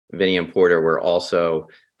 Vinny and Porter were also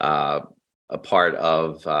a part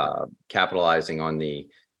of capitalizing on the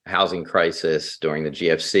housing crisis during the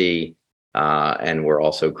GFC, and were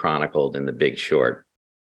also chronicled in The Big Short.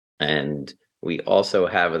 And we also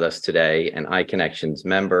have with us today an iConnections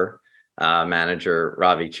member, manager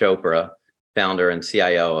Ravi Chopra, founder and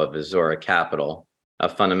CIO of Azora Capital, a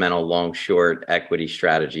fundamental long-short equity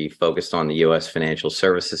strategy focused on the U.S. financial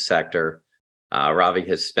services sector. Ravi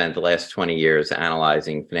has spent the last 20 years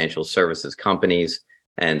analyzing financial services companies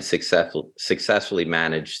and successfully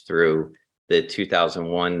managed through the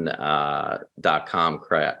 2001 dot-com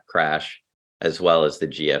crash, as well as the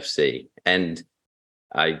GFC. And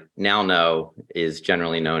I now know is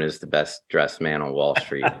generally known as the best dressed man on Wall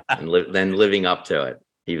Street, and then living up to it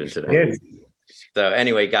even today. Yes. So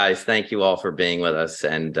anyway, guys, thank you all for being with us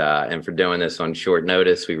and for doing this on short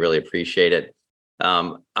notice. We really appreciate it.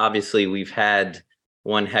 Obviously, we've had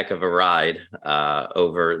one heck of a ride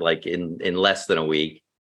over like in less than a week.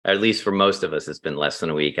 At least for most of us, it's been less than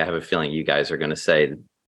a week. I have a feeling you guys are going to say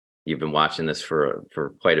you've been watching this for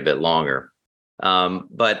quite a bit longer.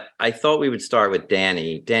 But I thought we would start with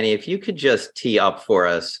Danny. Danny, if you could just tee up for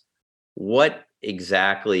us what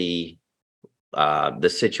exactly the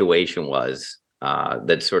situation was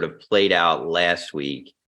that sort of played out last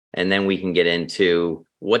week, and then we can get into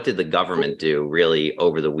what did the government do really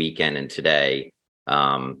over the weekend and today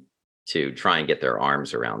to try and get their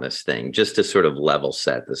arms around this thing, just to sort of level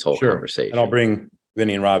set this whole conversation. And I'll bring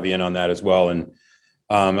Vinny and Ravi in on that as well. And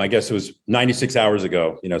I guess it was 96 hours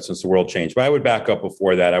ago, since the world changed. But I would back up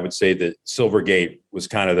before that. I would say that Silvergate was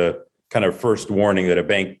kind of first warning that a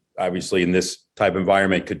bank, obviously in this type of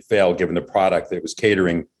environment, could fail given the product that it was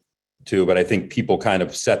catering to. But I think people kind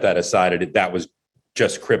of set that aside. That was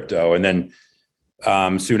just crypto. And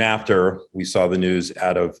then soon after, we saw the news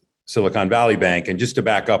out of Silicon Valley Bank. And just to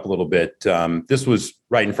back up a little bit, this was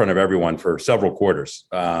right in front of everyone for several quarters.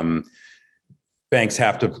 Banks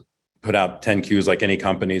have to put out 10Qs like any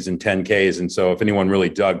companies and 10Ks. And so if anyone really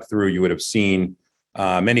dug through, you would have seen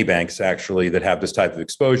many banks actually that have this type of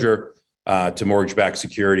exposure to mortgage-backed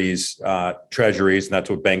securities, treasuries, and that's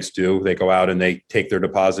what banks do. They go out and they take their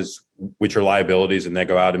deposits, which are liabilities, and they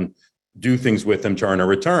go out and do things with them to earn a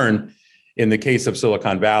return. In the case of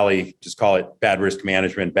Silicon Valley, just call it bad risk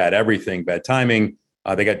management, bad everything, bad timing.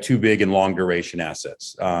 They got too big and long duration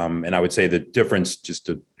assets. And I would say the difference, just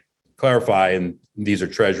to clarify, and these are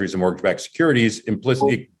treasuries and mortgage-backed securities,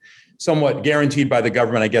 implicitly somewhat guaranteed by the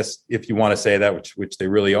government, I guess, if you want to say that, which they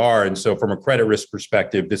really are. And so from a credit risk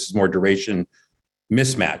perspective, this is more duration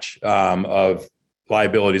mismatch of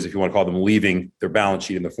liabilities, if you want to call them, leaving their balance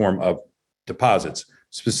sheet in the form of deposits,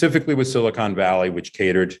 specifically with Silicon Valley, which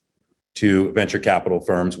catered to venture capital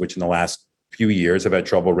firms, which in the last few years have had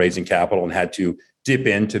trouble raising capital and had to dip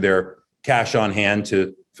into their cash on hand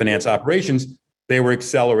to finance operations. they were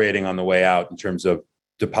accelerating on the way out in terms of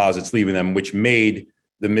deposits leaving them, which made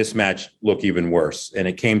the mismatch look even worse. And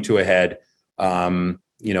it came to a head,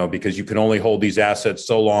 because you can only hold these assets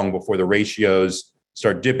so long before the ratios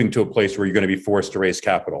start dipping to a place where you're going to be forced to raise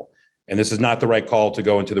capital. And this is not the right call to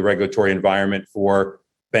go into the regulatory environment for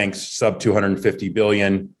banks sub 250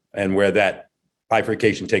 billion and where that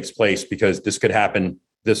bifurcation takes place, because this could happen.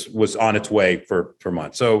 This was on its way for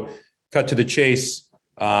months. So cut to the chase,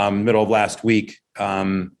 middle of last week,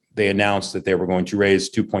 they announced that they were going to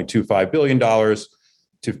raise $2.25 billion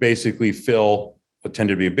to basically fill what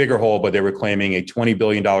tended to be a bigger hole, but they were claiming a $20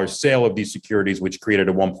 billion sale of these securities, which created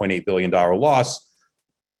a $1.8 billion loss.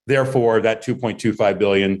 Therefore, that $2.25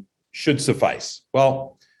 billion should suffice.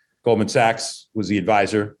 Well, Goldman Sachs was the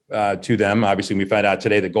advisor to them. Obviously, we found out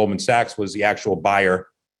today that Goldman Sachs was the actual buyer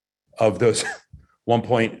of those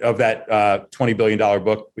 $20 billion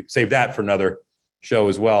book. We save that for another show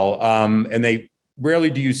as well. And they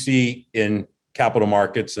rarely do you see in capital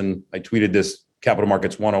markets, and I tweeted this, Capital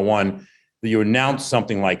Markets 101, that you announce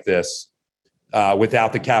something like this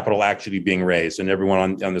without the capital actually being raised. And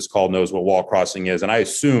everyone on this call knows what wall crossing is. And I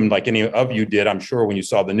assumed, like any of you did, I'm sure when you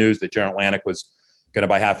saw the news that General Atlantic was going to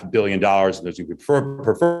buy $500 million, and there's a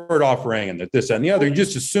preferred offering, and that this and the other, you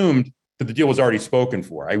just assumed that the deal was already spoken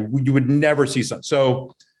for. You would never see something.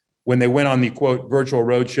 So when they went on the, quote, virtual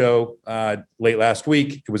roadshow late last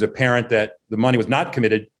week, it was apparent that the money was not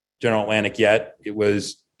committed General Atlantic yet. It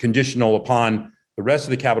was conditional upon the rest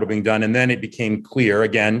of the capital being done. And then it became clear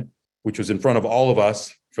again, which was in front of all of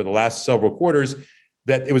us for the last several quarters,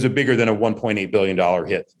 that it was a bigger than a $1.8 billion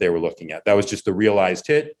hit that they were looking at. That was just the realized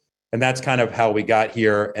hit. And that's kind of how we got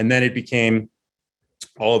here. And then it became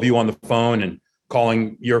all of you on the phone and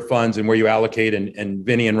calling your funds and where you allocate, and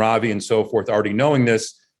Vinny and Ravi and so forth, already knowing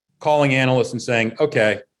this, calling analysts and saying,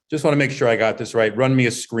 okay, just want to make sure I got this right. Run me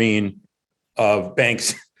a screen of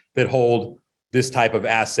banks that hold this type of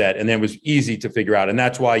asset. And then it was easy to figure out. And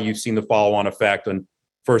that's why you've seen the follow-on effect on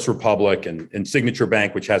First Republic and Signature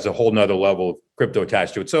Bank, which has a whole nother level of crypto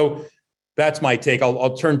attached to it. So that's my take.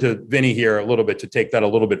 I'll turn to Vinny here a little bit to take that a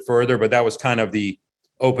little bit further, but that was kind of the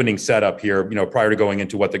opening setup here, prior to going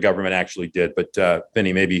into what the government actually did. But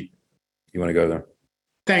Vinny, maybe you want to go there.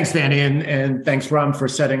 Thanks, Danny, and thanks, Ram, for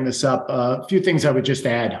setting this up. A few things I would just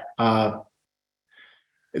add.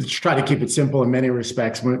 Let's try to keep it simple in many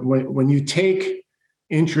respects. When you take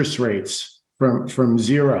interest rates from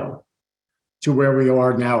zero to where we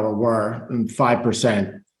are now, or were,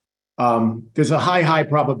 5%, there's a high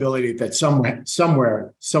probability that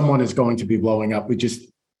somewhere someone is going to be blowing up. We just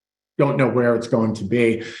don't know where it's going to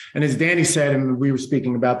be. And as Danny said, and we were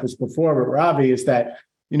speaking about this before with Ravi, is that,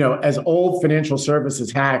 as old financial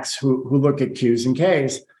services hacks who look at Qs and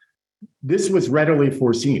Ks, this was readily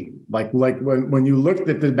foreseen. Like when you looked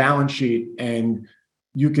at the balance sheet and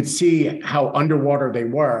you could see how underwater they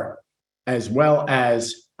were, as well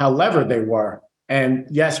as how levered they were. And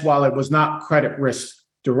yes, while it was not credit risk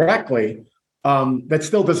directly, that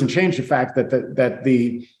still doesn't change the fact that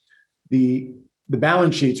the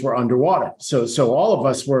balance sheets were underwater. So all of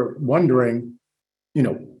us were wondering,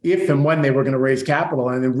 if and when they were going to raise capital.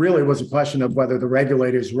 And it really was a question of whether the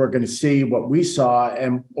regulators were going to see what we saw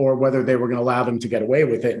or whether they were going to allow them to get away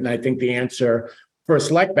with it. And I think the answer for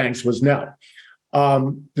select banks was no.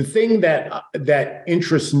 The thing that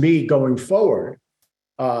interests me going forward,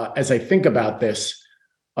 as I think about this,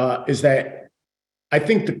 is that I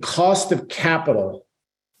think the cost of capital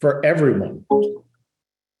for everyone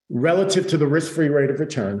relative to the risk-free rate of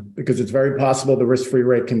return, because it's very possible the risk-free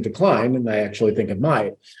rate can decline, and I actually think it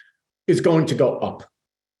might, is going to go up.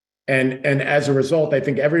 And as a result, I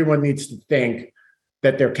think everyone needs to think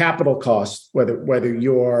that their capital costs, whether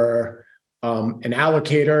you're an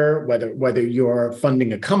allocator, whether you're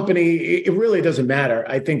funding a company, it really doesn't matter.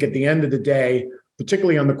 I think at the end of the day,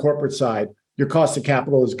 particularly on the corporate side, your cost of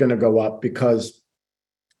capital is going to go up because,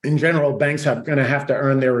 in general, banks are going to have to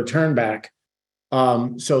earn their return back.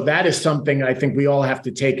 So that is something I think we all have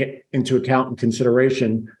to take it into account and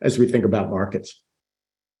consideration as we think about markets.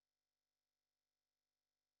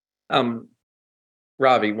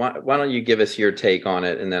 Ravi, why don't you give us your take on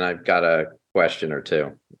it, and then I've got a question or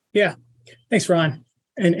two. Yeah, thanks, Ron,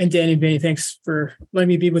 and Danny and Vinny. Thanks for letting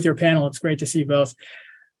me be with your panel. It's great to see you both.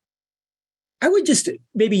 I would just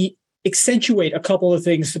maybe accentuate a couple of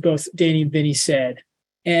things that both Danny and Vinny said,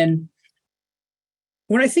 and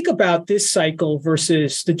when I think about this cycle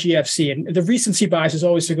versus the GFC, and the recency bias is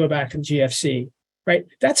always to go back to the GFC, right?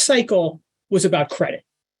 That cycle was about credit,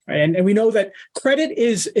 right? And we know that credit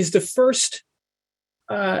is the first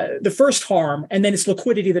harm, and then it's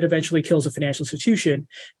liquidity that eventually kills a financial institution.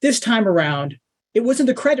 This time around, it wasn't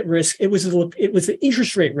the credit risk, it was the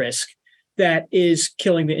interest rate risk that is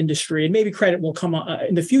killing the industry. And maybe credit will come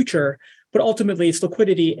in the future, but ultimately it's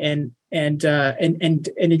liquidity and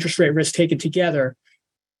interest rate risk taken together.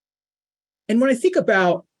 And when I think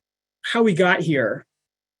about how we got here,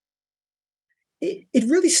 it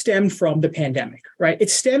really stemmed from the pandemic, right? It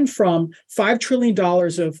stemmed from $5 trillion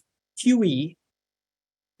of QE.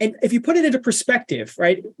 And if you put it into perspective,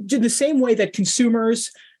 right, in the same way that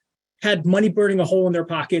consumers had money burning a hole in their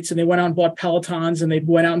pockets and they went out and bought Pelotons and they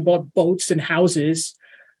went out and bought boats and houses,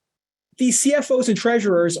 these CFOs and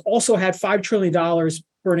treasurers also had $5 trillion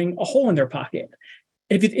burning a hole in their pocket.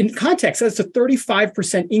 And if in context, that's a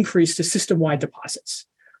 35% increase to system-wide deposits,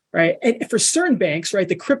 right? And for certain banks, right,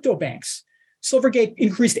 the crypto banks, Silvergate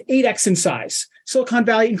increased 8x in size. Silicon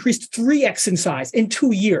Valley increased 3x in size in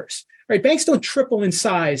 2 years, right? Banks don't triple in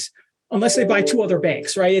size unless they buy 2 other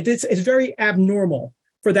banks, right? It's very abnormal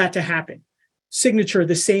for that to happen. Signature,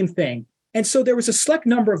 the same thing. And so there was a select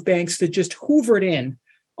number of banks that just hoovered in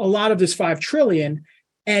a lot of this $5 trillion.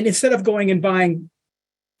 And instead of going and buying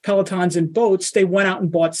Pelotons and boats, they went out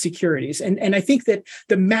and bought securities. And I think that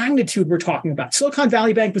the magnitude we're talking about, Silicon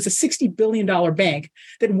Valley Bank was a $60 billion bank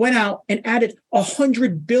that went out and added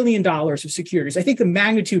 $100 billion of securities. I think the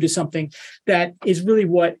magnitude is something that is really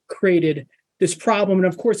what created this problem. And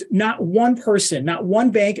of course, not one person, not one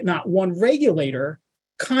bank, not one regulator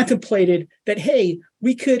contemplated that, hey,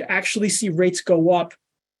 we could actually see rates go up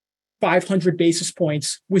 500 basis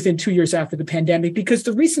points within 2 years after the pandemic, because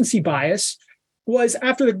the recency bias was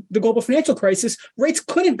after the global financial crisis, rates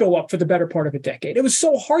couldn't go up for the better part of a decade. It was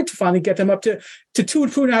so hard to finally get them up to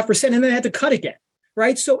 2.5%, and then they had to cut again,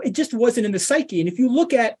 right? So it just wasn't in the psyche. And if you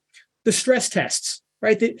look at the stress tests,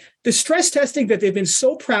 right, the stress testing that they've been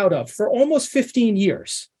so proud of for almost 15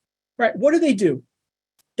 years, right, what do?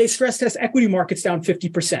 They stress test equity markets down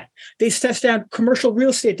 50%. They test down commercial real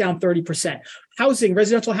estate down 30%. Housing,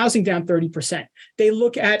 residential housing down 30%. They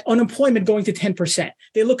look at unemployment going to 10%.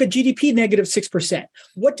 They look at GDP negative 6%.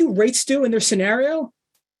 What do rates do in their scenario?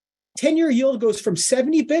 10-year yield goes from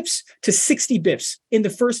 70 bips to 60 bips in the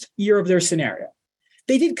first year of their scenario.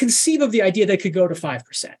 They didn't conceive of the idea they could go to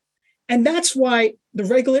 5%. And that's why the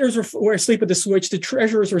regulators were asleep at the switch, the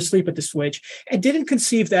treasurers were asleep at the switch, and didn't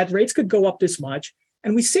conceive that rates could go up this much.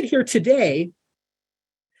 And we sit here today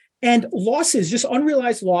and losses, just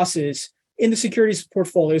unrealized losses in the securities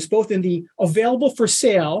portfolios, both in the available for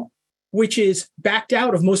sale, which is backed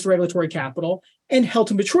out of most regulatory capital, and held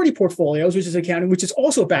to maturity portfolios, which is accounting, which is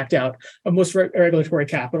also backed out of most regulatory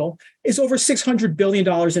capital, is over $600 billion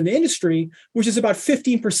in the industry, which is about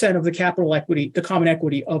 15% of the capital equity, the common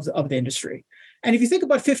equity of the industry. And if you think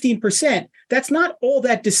about 15%, that's not all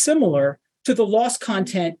that dissimilar to the loss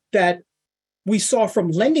content that we saw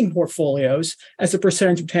from lending portfolios as a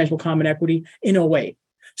percentage of tangible common equity in 2008.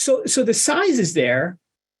 So the size is there,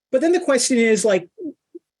 but then the question is, like,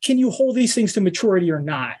 can you hold these things to maturity or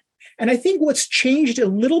not? And I think what's changed a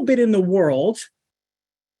little bit in the world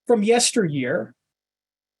from yesteryear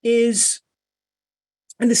is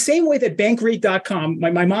in the same way that Bankrate.com,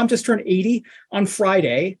 my mom just turned 80 on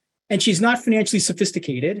Friday, and she's not financially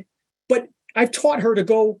sophisticated, but I've taught her to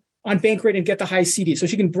go on Bankrate and get the high CD. So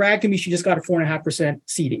she can brag to me she just got a 4.5%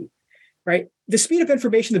 CD, right? The speed of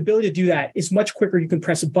information, the ability to do that is much quicker. You can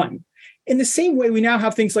press a button. In the same way, we now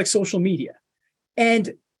have things like social media.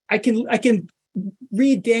 And I can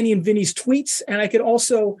read Danny and Vinny's tweets, and I can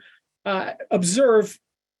also observe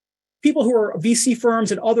people who are VC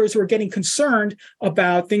firms and others who are getting concerned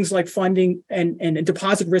about things like funding and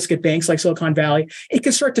deposit risk at banks like Silicon Valley. It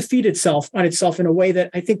can start to feed itself on itself in a way that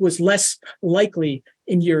I think was less likely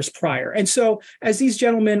in years prior. And so, as these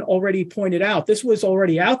gentlemen already pointed out, this was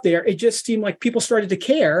already out there. It just seemed like people started to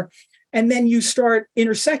care. And then you start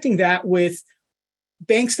intersecting that with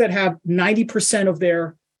banks that have 90% of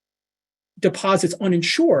their deposits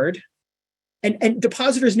uninsured. And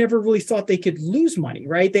depositors never really thought they could lose money,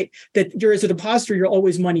 right? That you're, as a depositor, you're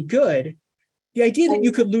always money good. The idea that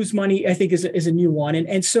you could lose money, I think, is a new one.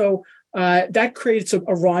 And so that creates a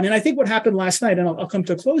run. And I think what happened last night, and I'll come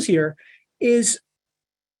to a close here, is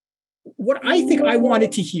what I think I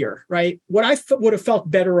wanted to hear, right? What I would have felt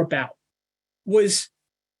better about was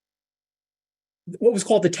what was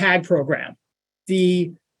called the TAG program,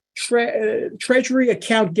 the Treasury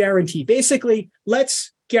Account Guarantee. Basically,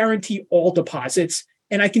 let's guarantee all deposits,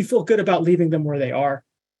 and I can feel good about leaving them where they are.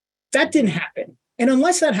 That didn't happen. And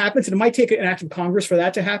unless that happens, and it might take an act of Congress for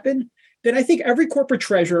that to happen, then I think every corporate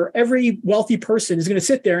treasurer, every wealthy person is going to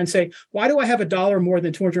sit there and say, why do I have $1 more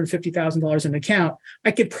than $250,000 in an account?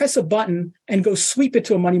 I could press a button and go sweep it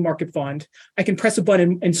to a money market fund. I can press a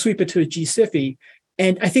button and sweep it to a G-SIFI.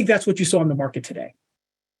 And I think that's what you saw in the market today.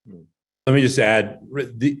 Let me just add,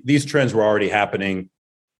 these trends were already happening.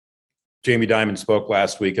 Jamie Dimon spoke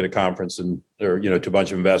last week at a conference to a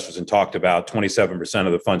bunch of investors and talked about 27%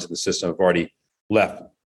 of the funds in the system have already left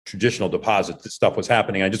traditional deposits. This stuff was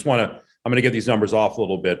happening. I'm going to get these numbers off a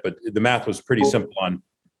little bit, but the math was pretty simple on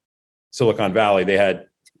Silicon Valley. They had,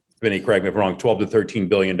 Vinny, correct me if I'm wrong, $12 to $13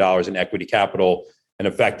 billion in equity capital and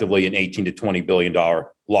effectively an $18 to $20 billion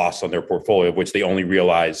loss on their portfolio, of which they only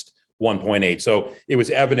realized 1.8. So it was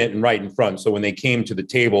evident and right in front. So when they came to the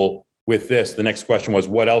table with this, the next question was,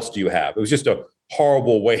 what else do you have? It was just a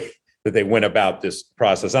horrible way that they went about this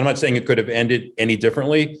process. I'm not saying it could have ended any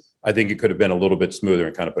differently. I think it could have been a little bit smoother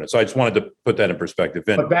and kind of put it. So I just wanted to put that in perspective.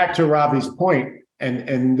 But back to Ravi's point,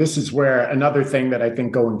 and this is where another thing that I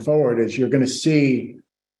think going forward is you're going to see,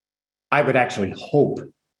 I would actually hope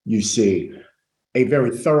you see a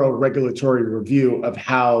very thorough regulatory review of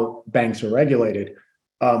how banks are regulated.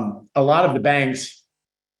 A lot of the banks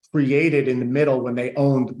created in the middle when they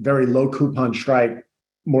owned very low coupon strike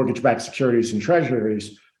mortgage-backed securities and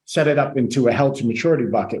treasuries, set it up into a held to maturity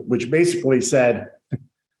bucket, which basically said,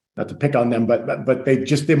 not to pick on them, but they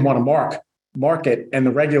just didn't want to mark it, and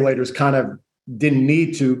the regulators kind of didn't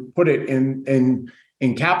need to put it in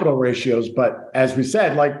capital ratios. But as we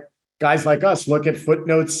said, like guys like us look at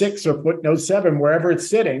footnote 6 or footnote 7, wherever it's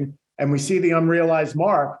sitting, and we see the unrealized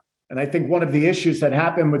mark. And I think one of the issues that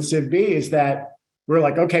happened with SVB is that we're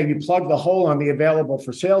like, okay, you plug the hole on the available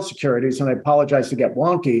for sale securities, and I apologize to get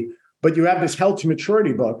wonky, but you have this held to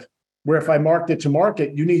maturity book where if I marked it to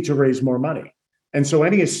market, you need to raise more money. And so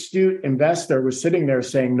any astute investor was sitting there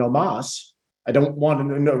saying, no mas, I don't want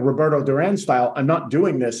to know Roberto Duran style. I'm not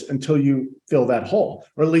doing this until you fill that hole.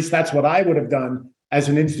 Or at least that's what I would have done as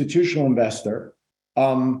an institutional investor.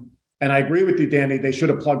 And I agree with you, Danny, they should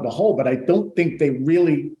have plugged the hole, but I don't think they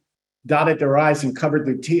really dotted their I's and covered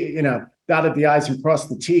the T, dotted the I's and crossed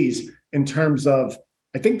the T's in terms of,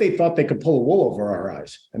 I think they thought they could pull a wool over our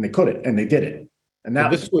eyes, and they couldn't, and they did it. And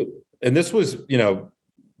this was,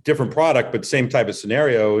 different product, but same type of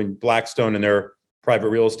scenario in Blackstone and their private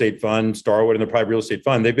real estate fund, Starwood and the private real estate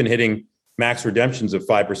fund. They've been hitting max redemptions of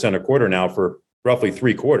 5% a quarter now for roughly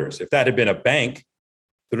 3 quarters. If that had been a bank,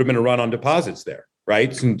 there would have been a run on deposits there,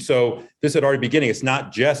 right? And so this had already beginning. It's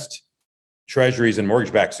not just treasuries and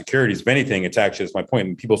mortgage-backed securities. If anything, it's actually, it's my point,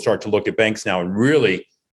 when people start to look at banks now and really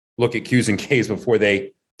look at Qs and Ks before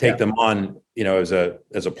they take them on, as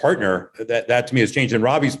a partner, that to me has changed. And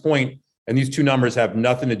Ravi's point, and these two numbers have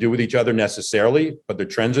nothing to do with each other necessarily, but the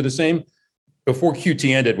trends are the same. Before QT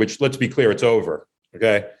ended, which, let's be clear, it's over,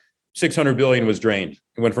 okay? $600 billion was drained.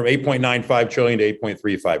 It went from 8.95 trillion to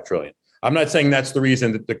 8.35 trillion. I'm not saying that's the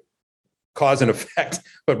reason, that the cause and effect,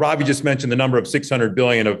 but Ravi just mentioned the number of 600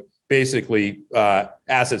 billion of basically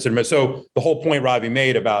assets. And so the whole point Ravi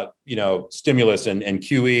made about, stimulus and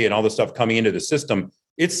QE and all the stuff coming into the system,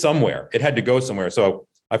 it's somewhere. It had to go somewhere. So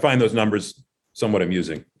I find those numbers somewhat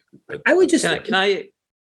amusing. I would just can I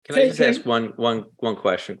just ask one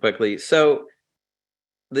question quickly? So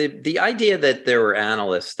the idea that there were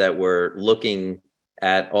analysts that were looking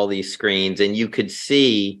at all these screens and you could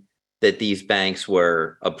see that these banks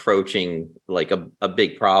were approaching like a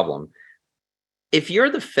big problem. If you're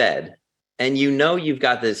the Fed and you've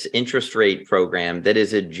got this interest rate program that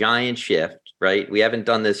is a giant shift, right? We haven't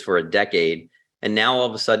done this for a decade. And now all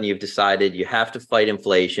of a sudden you've decided you have to fight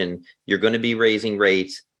inflation. You're going to be raising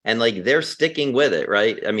rates. And like they're sticking with it,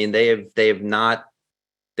 right? I mean, they have not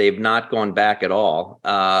gone back at all.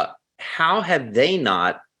 How have they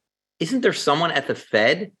not? Isn't there someone at the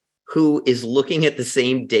Fed who is looking at the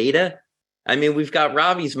same data? I mean, we've got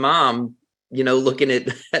Ravi's mom, looking at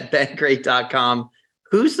bankrate.com.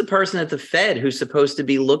 Who's the person at the Fed who's supposed to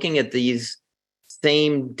be looking at these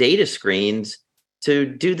same data screens to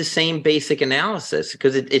do the same basic analysis?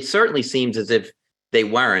 Because it certainly seems as if they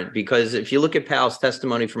weren't, because if you look at Powell's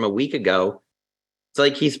testimony from a week ago, it's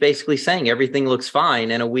like he's basically saying everything looks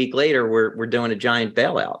fine, and a week later we're doing a giant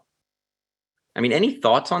bailout. I mean, any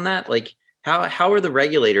thoughts on that? Like, how are the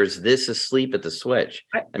regulators this asleep at the switch?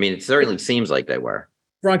 I mean, it certainly seems like they were.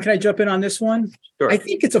 Ron, can I jump in on this one? Sure. I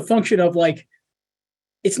think it's a function of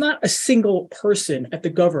it's not a single person at the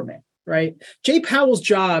government, right? Jay Powell's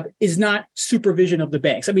job is not supervision of the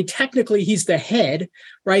banks. I mean, technically he's the head,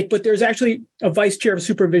 right? But there's actually a vice chair of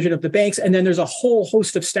supervision of the banks. And then there's a whole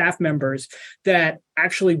host of staff members that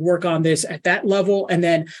actually work on this at that level. And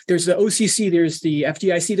then there's the OCC, there's the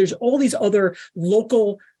FDIC, there's all these other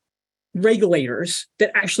local regulators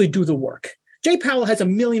that actually do the work. Jay Powell has a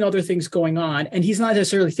million other things going on, and he's not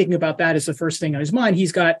necessarily thinking about that as the first thing on his mind.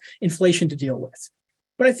 He's got inflation to deal with.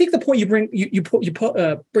 But I think the point you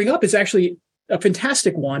bring up is actually a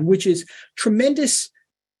fantastic one, which is tremendous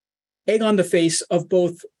egg on the face of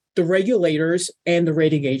both the regulators and the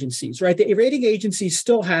rating agencies, right? The rating agencies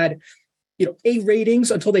still had, A ratings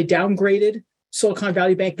until they downgraded Silicon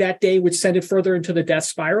Valley Bank that day, which sent it further into the death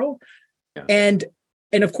spiral. Yeah.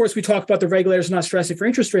 And of course, we talk about the regulators not stressing for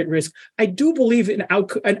interest rate risk. I do believe an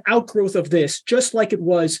outgrowth of this, just like it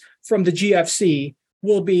was from the GFC,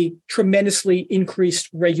 will be tremendously increased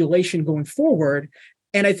regulation going forward.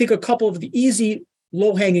 And I think a couple of the easy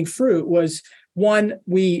low-hanging fruit was, one,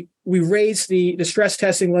 we raised the stress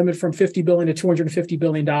testing limit from $50 billion to $250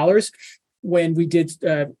 billion when we did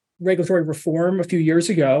regulatory reform a few years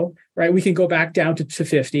ago, right? We can go back down to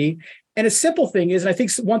 50. And a simple thing is, and I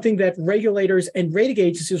think one thing that regulators and rating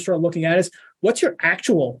agencies will start looking at is, what's your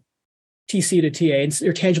actual TC to TA and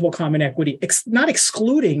your tangible common equity, not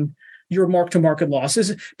excluding your mark-to-market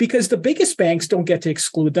losses, because the biggest banks don't get to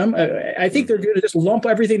exclude them. I think they're going to just lump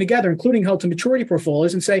everything together, including held-to-maturity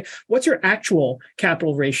portfolios, and say, what's your actual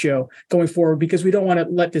capital ratio going forward? Because we don't want to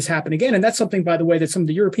let this happen again. And that's something, by the way, that some of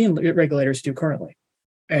the European regulators do currently.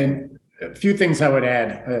 And a few things I would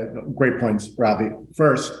add. Great points, Robbie.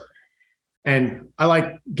 First, and I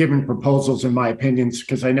like giving proposals in my opinions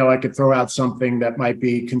because I know I could throw out something that might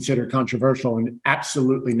be considered controversial and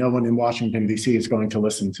absolutely no one in Washington, D.C. is going to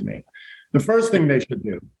listen to me. The first thing they should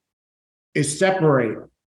do is separate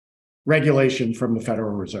regulation from the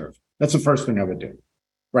Federal Reserve. That's the first thing I would do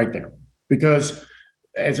right there. Because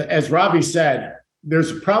as Robbie said,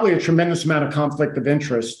 there's probably a tremendous amount of conflict of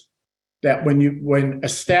interest that when a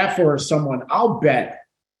staffer or someone, I'll bet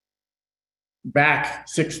back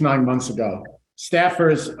 6-9 months ago,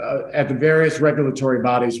 staffers at the various regulatory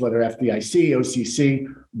bodies, whether FDIC, OCC,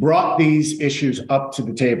 brought these issues up to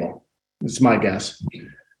the table. This is my guess.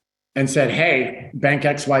 And said, hey, Bank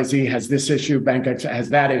XYZ has this issue, Bank X has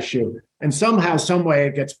that issue. And somehow, some way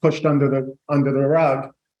it gets pushed under the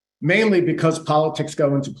rug, mainly because politics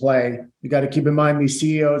go into play. You got to keep in mind these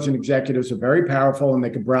CEOs and executives are very powerful and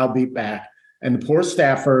they can browbeat back. And the poor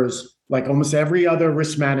staffers, like almost every other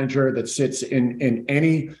risk manager that sits in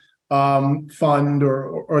any fund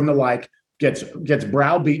or in the like, gets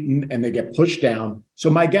browbeaten and they get pushed down. So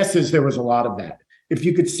my guess is there was a lot of that. If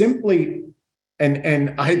you could simply,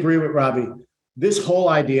 and I agree with Robbie, this whole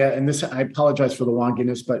idea, and this, I apologize for the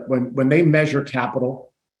longiness, but when they measure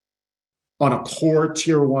capital on a core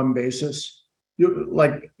tier one basis,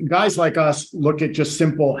 like guys like us look at just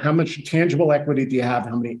simple, how much tangible equity do you have?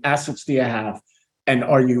 How many assets do you have? And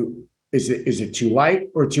is it too light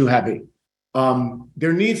or too heavy?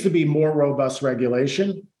 There needs to be more robust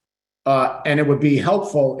regulation. And it would be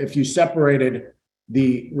helpful if you separated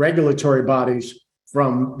the regulatory bodies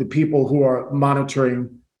from the people who are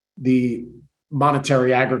monitoring the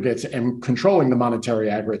monetary aggregates and controlling the monetary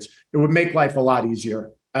aggregates. It would make life a lot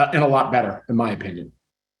easier and a lot better, in my opinion.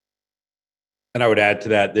 And I would add to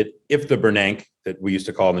that if the Bernanke that we used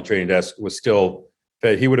to call on the trading desk was still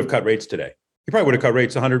Fed, he would have cut rates today. He probably would have cut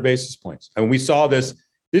rates 100 basis points. And we saw this.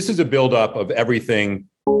 This is a buildup of everything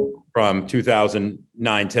from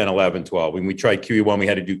 2009, 10, 11, 12. When we tried QE1, we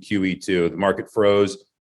had to do QE2. The market froze.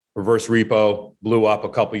 Reverse repo blew up a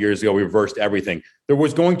couple of years ago. We reversed everything. There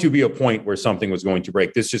was going to be a point where something was going to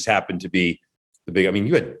break. This just happened to be the big. I mean,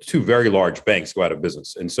 you had two very large banks go out of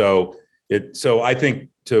business, and so I think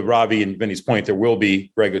to Ravi and Vinny's point, there will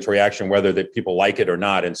be regulatory action, whether that people like it or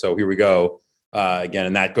not. And so here we go again,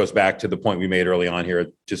 and that goes back to the point we made early on here,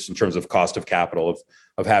 just in terms of cost of capital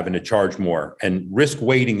of having to charge more and risk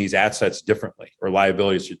weighting these assets differently, or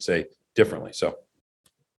liabilities, should say, differently. So.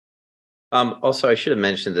 Also, I should have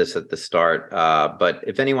mentioned this at the start, but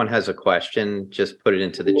if anyone has a question, just put it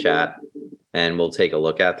into the chat and we'll take a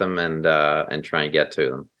look at them and try and get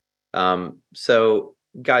to them. So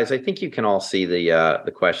guys, I think you can all see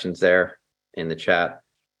the questions there in the chat.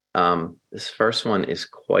 This first one is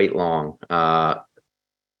quite long.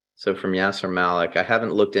 So from Yasser Malik, I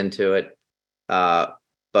haven't looked into it,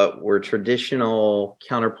 but were traditional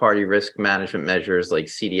counterparty risk management measures like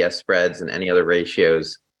CDS spreads and any other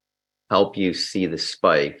ratios help you see the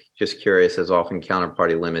spike? Just curious, as often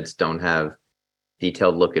counterparty limits don't have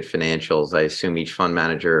detailed look at financials. I assume each fund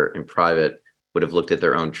manager in private would have looked at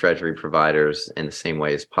their own treasury providers in the same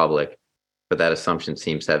way as public, but that assumption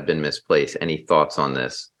seems to have been misplaced. Any thoughts on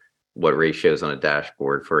this? What ratios on a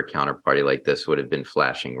dashboard for a counterparty like this would have been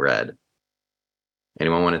flashing red?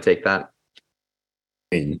 Anyone want to take that?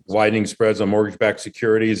 Widening spreads on mortgage-backed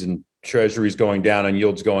securities and treasuries going down and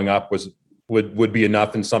yields going up would be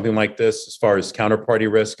enough in something like this as far as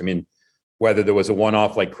counterparty risk. I mean, whether there was a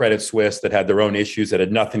one-off like Credit Suisse that had their own issues that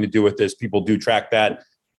had nothing to do with this, people do track that.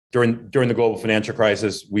 during the global financial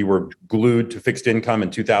crisis, we were glued to fixed income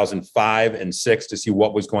in 2005 and 6 to see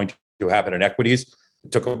what was going to happen in equities.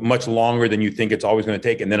 It took much longer than you think it's always going to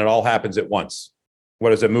take, and then it all happens at once.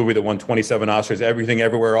 What is a movie that won 27 Oscars? Everything,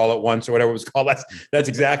 Everywhere, All at Once, or whatever it was called. That's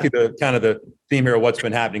exactly the kind of the theme here of what's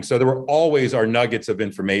been happening. So there were always are nuggets of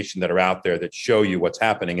information that are out there that show you what's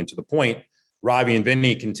happening. And to the point, Ravi and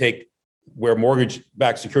Vinny can take where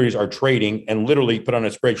mortgage-backed securities are trading and literally put on a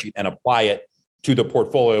spreadsheet and apply it to the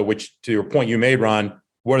portfolio, which, to your point you made, Ron,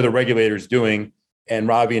 what are the regulators doing? And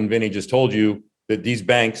Ravi and Vinny just told you that these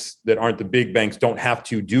banks that aren't the big banks don't have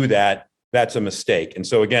to do that. That's a mistake. And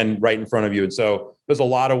so again, right in front of you. And so there's a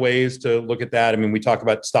lot of ways to look at that. I mean, we talk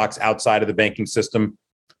about stocks outside of the banking system.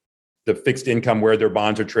 The fixed income where their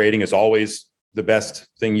bonds are trading is always the best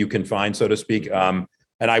thing you can find, so to speak.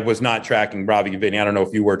 And I was not tracking, Ravi and Vinny, I don't know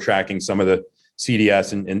if you were tracking some of the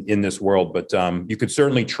CDS in this world, but you could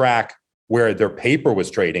certainly track where their paper was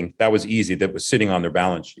trading. That was easy. That was sitting on their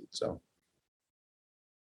balance sheet. So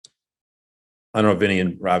I don't know if Vinny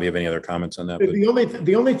and Ravi have any other comments on that. But.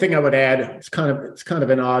 The only thing I would add, it's kind of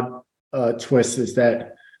an odd twist, is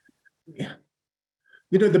that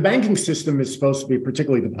the banking system is supposed to be,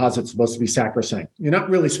 particularly deposits, supposed to be sacrosanct. You're not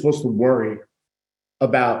really supposed to worry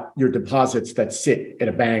about your deposits that sit at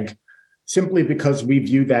a bank simply because we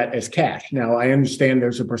view that as cash. Now, I understand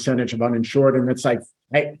there's a percentage of uninsured, and it's like,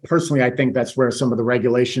 I think that's where some of the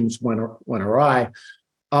regulations went awry.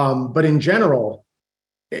 But in general,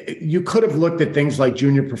 you could have looked at things like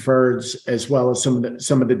junior preferreds as well as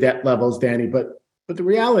some of the debt levels, Danny. But the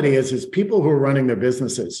reality is people who are running their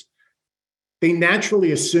businesses, they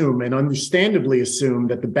naturally assume and understandably assume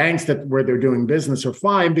that the banks where they're doing business are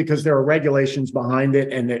fine because there are regulations behind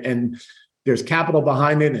it, and there's capital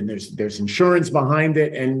behind it, and there's insurance behind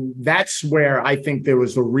it. And that's where I think there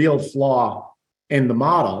was a real flaw in the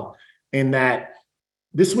model, in that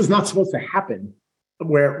this was not supposed to happen,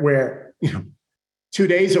 where 2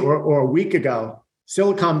 days or a week ago,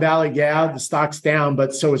 Silicon Valley, the stock's down,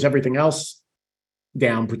 but so is everything else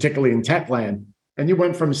down, particularly in tech land. And you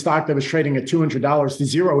went from a stock that was trading at $200 to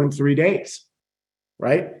zero in 3 days,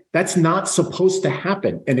 right? That's not supposed to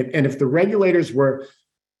happen. And if the regulators were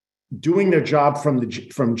doing their job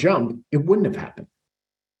from jump, it wouldn't have happened.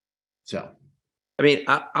 So, I mean,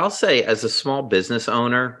 I'll say, as a small business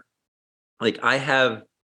owner, like, I have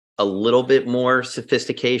a little bit more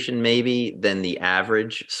sophistication maybe than the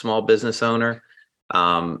average small business owner.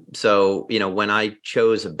 So, when I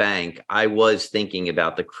chose a bank, I was thinking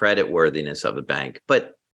about the credit worthiness of the bank, but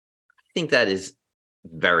I think that is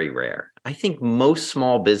very rare. I think most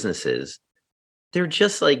small businesses, they're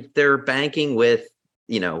just like, they're banking with,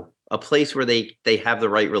 a place where they have the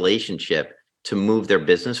right relationship to move their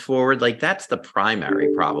business forward. Like, that's the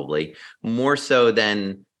primary, probably more so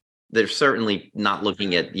than they're certainly not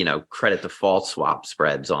looking at, credit default swap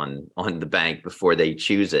spreads on the bank before they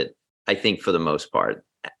choose it. I think for the most part,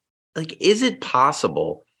 like, is it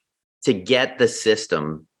possible to get the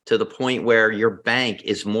system to the point where your bank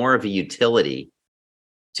is more of a utility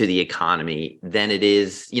to the economy than it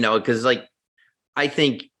is, because, like, I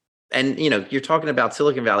think, and, you're talking about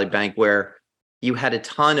Silicon Valley Bank, where you had a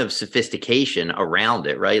ton of sophistication around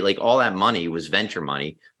it, right? Like, all that money was venture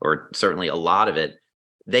money, or certainly a lot of it.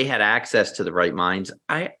 They had access to the right minds.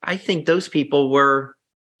 I think those people were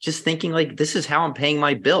just thinking, like, this is how I'm paying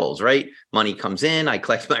my bills, right? Money comes in, I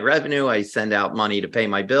collect my revenue, I send out money to pay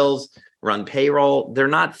my bills, run payroll. They're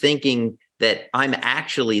not thinking that I'm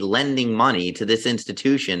actually lending money to this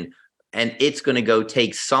institution and it's going to go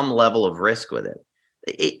take some level of risk with it.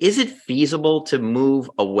 Is it feasible to move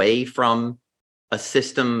away from a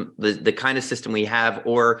system, the kind of system we have,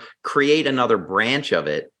 or create another branch of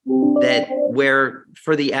it that where,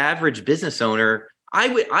 for the average business owner,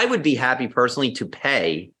 I would be happy personally to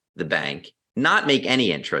pay the bank, not make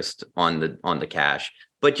any interest on the cash,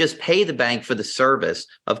 but just pay the bank for the service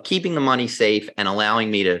of keeping the money safe and allowing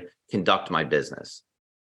me to conduct my business.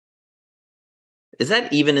 Is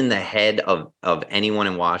that even in the head of anyone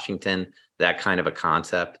in Washington, that kind of a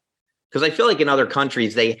concept? Because I feel like in other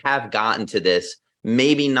countries, they have gotten to this,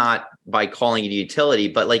 maybe not by calling it a utility,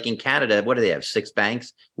 but like in Canada, what do they have? 6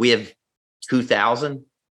 banks? We have 2,000.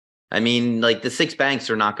 I mean, like, the 6 banks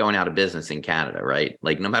are not going out of business in Canada, right?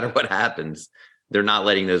 Like, no matter what happens, they're not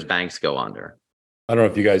letting those banks go under. I don't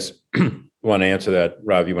know if you guys want to answer that.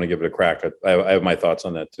 Rob, you want to give it a crack? I have my thoughts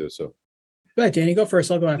on that too. So go ahead, Danny, go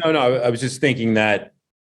first. I'll go after. No, I was just thinking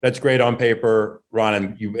that's great on paper, Ron,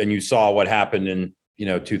 and you saw what happened in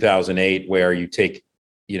 2008, where you take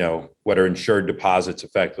what are insured deposits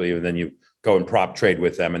effectively, and then you go and prop trade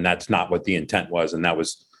with them, and that's not what the intent was, and that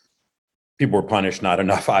was, people were punished, not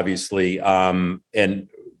enough, obviously. And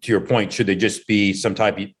to your point, should they just be some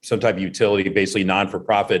type of utility, basically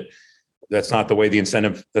non-for-profit? That's not the way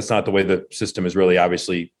that's not the way the system is really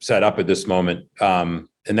obviously set up at this moment. And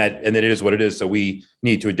it is what it is. So we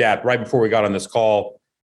need to adapt. Right before we got on this call,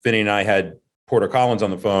 Vinny and I had Porter Collins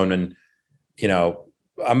on the phone, and,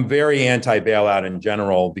 I'm very anti-bailout in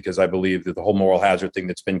general because I believe that the whole moral hazard thing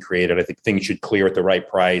that's been created, I think things should clear at the right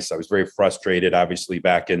price. I was very frustrated, obviously,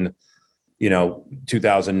 back in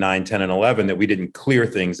 2009, 10, and 11, that we didn't clear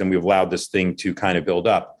things and we've allowed this thing to kind of build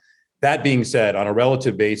up. That being said, on a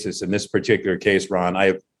relative basis, in this particular case, Ron, I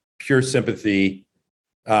have pure empathy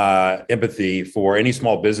for any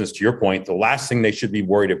small business. To your point, the last thing they should be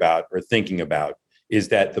worried about or thinking about is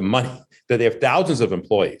that the money, that they have thousands of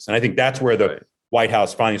employees. And I think that's where the White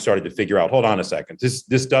House finally started to figure out, hold on a second,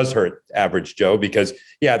 this does hurt average Joe, because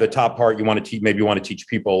the top part, you want to maybe you want to teach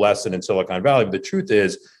people a lesson in Silicon Valley. But the truth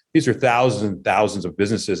is, these are thousands and thousands of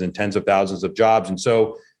businesses and tens of thousands of jobs. And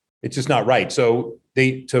so it's just not right. So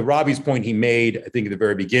to Robbie's point he made, I think at the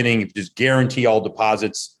very beginning, if you just guarantee all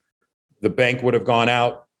deposits, the bank would have gone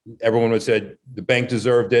out. Everyone would have said the bank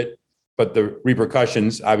deserved it. But the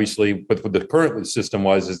repercussions, obviously, but what the current system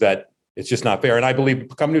is that it's just not fair. And I believe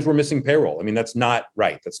companies were missing payroll. I mean, that's not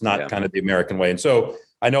right. That's not kind of the American way. And so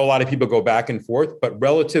I know a lot of people go back and forth, but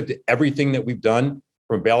relative to everything that we've done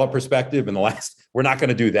from a bailout perspective in the last, we're not going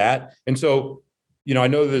to do that. And so, I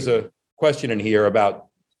know there's a question in here about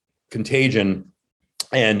contagion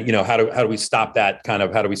and, how do we stop that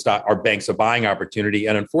how do we stop our banks a buying opportunity?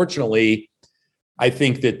 And unfortunately, I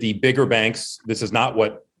think that the bigger banks, this is not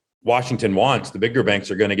what Washington wants. The bigger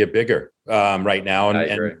banks are going to get bigger right now.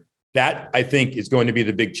 And that, I think, is going to be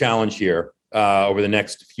the big challenge here over the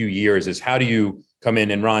next few years, is how do you come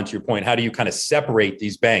in, and Ron, to your point, how do you kind of separate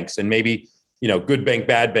these banks and maybe, good bank,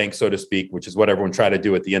 bad bank, so to speak, which is what everyone tried to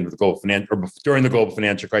do at the end of the global or during the global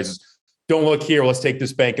financial crisis. Don't look here. Let's take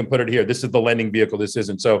this bank and put it here. This is the lending vehicle. This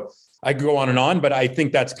isn't. So I could go on, but I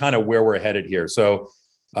think that's kind of where we're headed here. So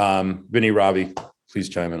Vinny, Robbie, please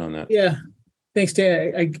chime in on that. Yeah. Thanks,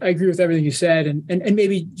 Dan. I agree with everything you said. And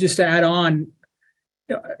maybe just to add on,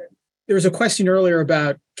 there was a question earlier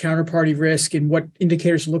about counterparty risk and what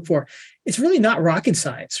indicators to look for. It's really not rocket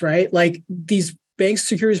science, right? Like, these banks'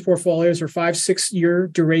 securities portfolios are 5-6 year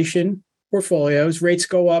duration portfolios. Rates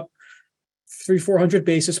go up 300-400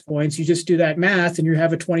 basis points. You just do that math and you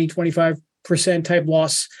have a 20-25% type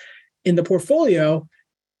loss in the portfolio.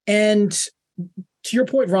 And to your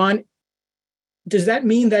point, Ron, does that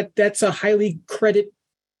mean that that's a highly credit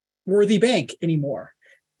worthy bank anymore?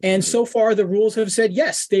 And so far, the rules have said,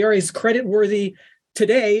 yes, they are as credit worthy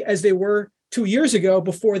today as they were 2 years ago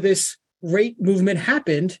before this rate movement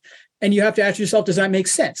happened. And you have to ask yourself, does that make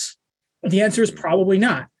sense? And the answer is probably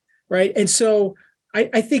not, right? And so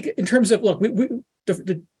I think in terms of, look,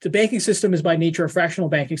 the banking system is by nature a fractional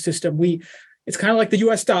banking system. It's kind of like the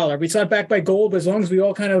US dollar. It's not backed by gold, but as long as we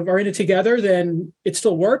all kind of are in it together, then it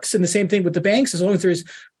still works. And the same thing with the banks. As long as there's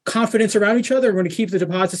confidence around each other, we're going to keep the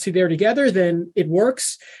deposits there together, then it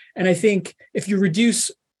works. And I think if you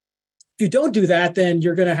don't do that, then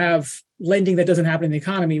you're going to have lending that doesn't happen in the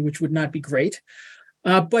economy, which would not be great.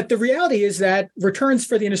 But the reality is that returns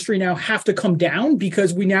for the industry now have to come down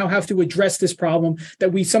because we now have to address this problem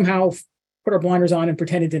that we somehow put our blinders on and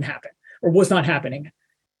pretend it didn't happen or was not happening.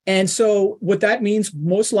 And so what that means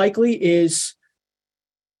most likely is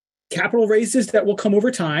capital raises that will come over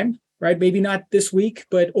time, right? Maybe not this week,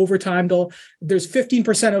 but over time, there's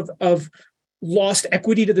 15% of lost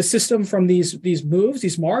equity to the system from these moves,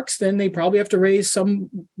 these marks. Then they probably have to raise some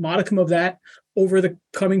modicum of that over the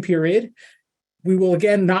coming period. We will,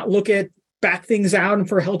 again, not back things out and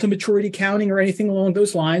for held to maturity counting or anything along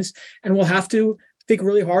those lines. And we'll have to think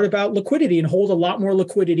really hard about liquidity and hold a lot more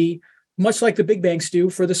liquidity, much like the big banks do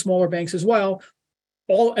for the smaller banks as well.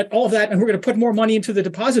 All of that, and we're going to put more money into the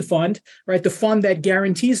deposit fund, right? The fund that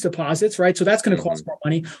guarantees deposits, right? So that's going to cost more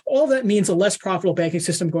money. All of that means a less profitable banking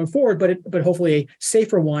system going forward, but hopefully a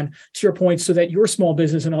safer one, to your point, so that your small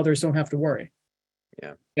business and others don't have to worry.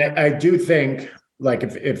 Yeah, I do think, like,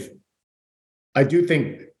 I do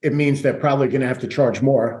think it means they're probably going to have to charge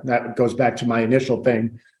more. That goes back to my initial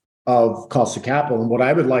thing of cost of capital. And what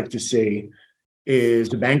I would like to see is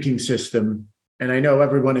the banking system. And I know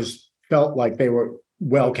everyone has felt like they were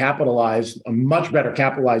well capitalized, much better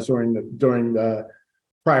capitalized during the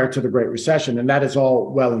prior to the Great Recession, and that is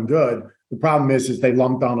all well and good. The problem is they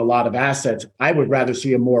lumped on a lot of assets. I would rather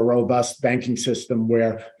see a more robust banking system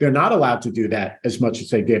where they're not allowed to do that as much as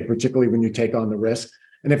they did, particularly when you take on the risk.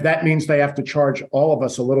 And if that means they have to charge all of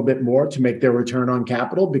us a little bit more to make their return on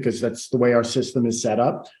capital, because that's the way our system is set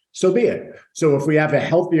up, so be it. So if we have a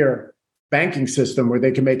healthier banking system where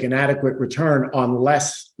they can make an adequate return on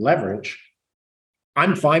less leverage,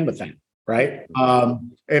 I'm fine with that, right?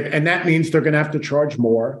 And that means they're going to have to charge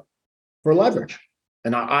more for leverage.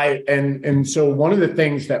 And so one of the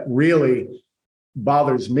things that really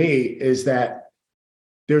bothers me is that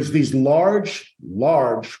there's these large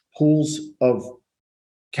pools of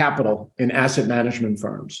capital in asset management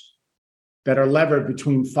firms that are levered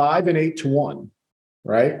between 5 and 8 to 1,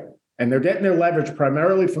 right? And they're getting their leverage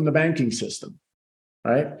primarily from the banking system,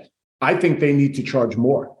 right? I think they need to charge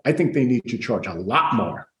more. I think they need to charge a lot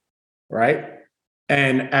more, right?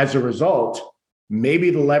 And as a result, maybe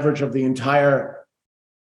the leverage of the entire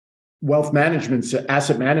wealth management,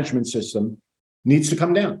 asset management system needs to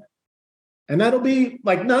come down. And that'll be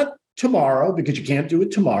like not tomorrow, because you can't do it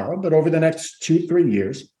tomorrow, but over the next 2-3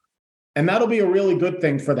 years. And that'll be a really good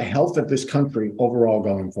thing for the health of this country overall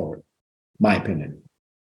going forward, my opinion.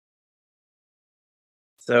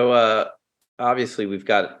 So obviously we've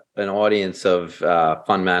got an audience of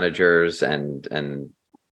fund managers and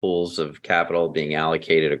pools of capital being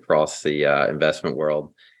allocated across the investment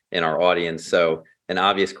world in our audience. So an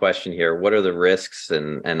obvious question here, what are the risks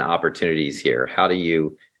and opportunities here? How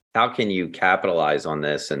can you capitalize on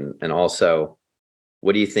this? And also,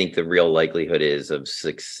 what do you think the real likelihood is of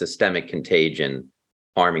systemic contagion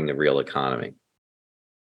harming the real economy?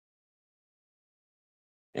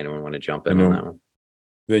 Anyone want to jump in on that one?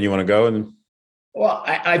 Then you want to go? Well,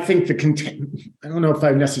 I think I don't know if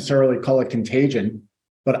I necessarily call it contagion,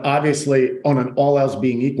 but obviously on an all else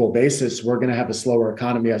being equal basis, we're going to have a slower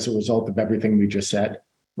economy as a result of everything we just said,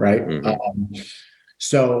 right? Mm-hmm.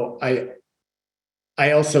 So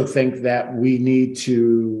I also think that we need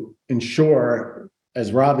to ensure,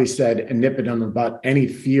 as Ravi said, and nip it on about any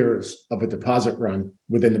fears of a deposit run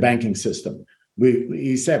within the banking system.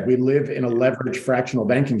 He said we live in a leveraged fractional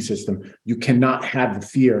banking system. You cannot have the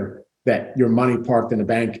fear that your money parked in a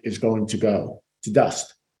bank is going to go to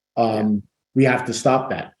dust. We have to stop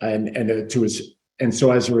that. And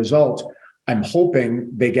so as a result, I'm hoping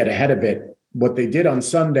they get ahead of it. What they did on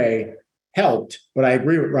Sunday helped, but I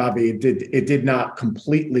agree with Ravi. It did not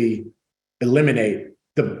completely eliminate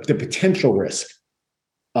the potential risk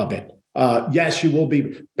of it. Yes,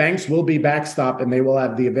 banks will be backstopped and they will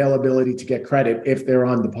have the availability to get credit if they're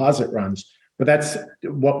on deposit runs. But that's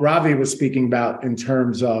what Ravi was speaking about in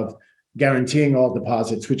terms of guaranteeing all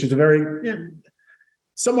deposits, which is a very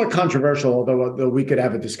somewhat controversial, although we could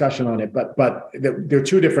have a discussion on it. But they're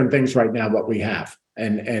two different things right now, what we have.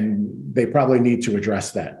 And they probably need to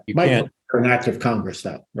address that. You can't an act of Congress,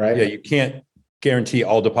 though, right? Yeah, you can't guarantee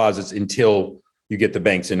all deposits until you get the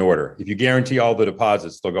banks in order. If you guarantee all the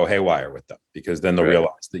deposits, they'll go haywire with them, because then they'll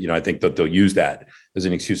realize that, I think that they'll use that as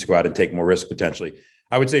an excuse to go out and take more risk potentially.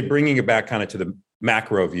 I would say, bringing it back kind of to the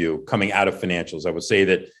macro view coming out of financials, I would say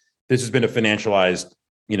that this has been a financialized,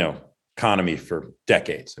 economy for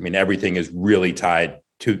decades. I mean, everything is really tied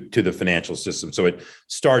to the financial system. So it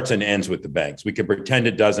starts and ends with the banks. We can pretend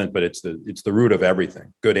it doesn't, but it's the root of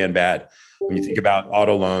everything, good and bad. When you think about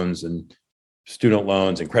auto loans and student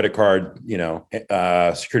loans and credit card,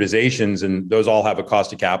 securitizations, and those all have a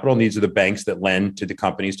cost of capital. And these are the banks that lend to the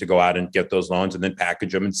companies to go out and get those loans and then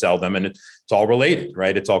package them and sell them. And it's all related,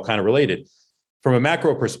 right? It's all kind of related. From a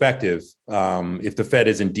macro perspective, if the Fed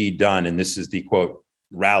is indeed done, and this is the quote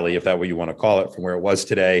rally, if that's what you want to call it, from where it was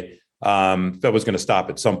today, Fed was going to stop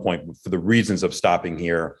at some point. For the reasons of stopping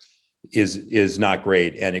here is not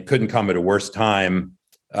great, and it couldn't come at a worse time.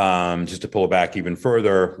 Just to pull it back even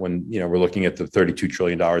further, when we're looking at the $32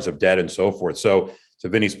 trillion of debt and so forth. So to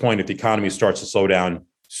Vinny's point, if the economy starts to slow down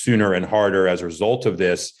sooner and harder as a result of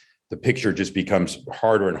this, the picture just becomes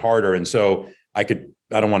harder and harder. And so I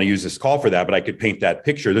don't want to use this call for that, but I could paint that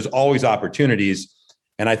picture. There's always opportunities.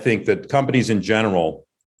 And I think that companies in general,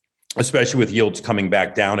 especially with yields coming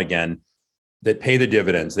back down again, that pay the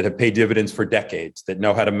dividends, that have paid dividends for decades, that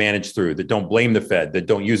know how to manage through, that don't blame the Fed, that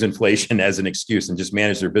don't use inflation as an excuse and just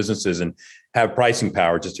manage their businesses and have pricing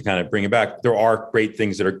power, just to kind of bring it back. There are great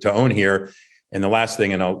things that are to own here. And the last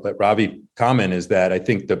thing, and I'll let Ravi comment, is that I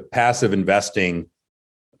think the passive investing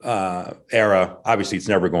era, obviously it's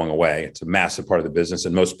never going away. It's a massive part of the business.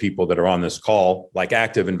 And most people that are on this call like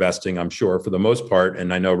active investing, I'm sure, for the most part.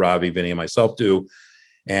 And I know Ravi, Vinny, and myself do.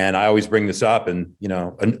 And I always bring this up, and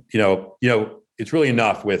it's really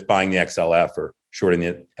enough with buying the XLF or shorting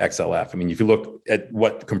the XLF. I mean, if you look at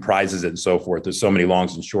what comprises it and so forth, there's so many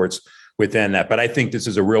longs and shorts within that. But I think this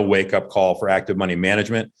is a real wake-up call for active money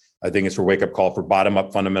management. I think it's a wake-up call for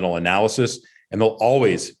bottom-up fundamental analysis, and there'll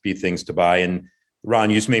always be things to buy. And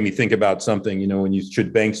Ron, you just made me think about something. When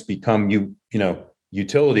should banks become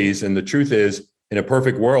utilities? And the truth is, in a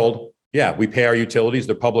perfect world, Yeah, we pay our utilities.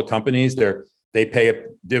 They're public companies. They pay a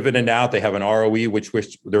dividend out. They have an ROE, which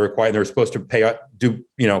they're required. They're supposed to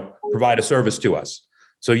provide a service to us.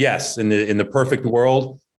 So yes, in the perfect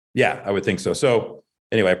world, yeah, I would think so. So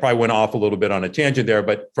anyway, I probably went off a little bit on a tangent there,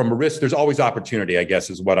 but from a risk, there's always opportunity, I guess,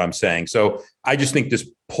 is what I'm saying. So I just think this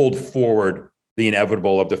pulled forward the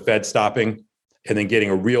inevitable of the Fed stopping and then getting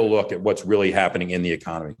a real look at what's really happening in the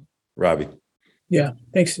economy. Robbie. Yeah,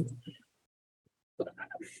 thanks.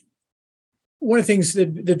 One of the things that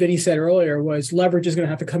Vinny said earlier was leverage is going to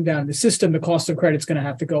have to come down in the system. The cost of credit is going to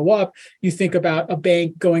have to go up. You think about a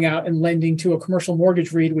bank going out and lending to a commercial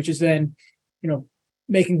mortgage REIT, which is then,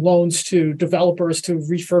 making loans to developers to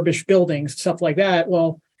refurbish buildings, stuff like that.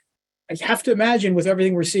 Well, I have to imagine with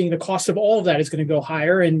everything we're seeing, the cost of all of that is going to go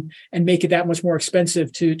higher and make it that much more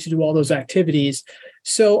expensive to do all those activities.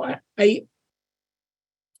 So I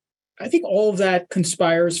think all of that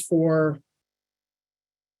conspires for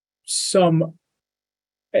some,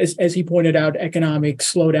 as he pointed out, economic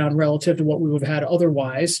slowdown relative to what we would have had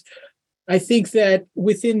otherwise. I think that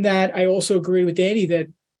within that, I also agree with Danny that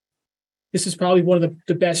this is probably one of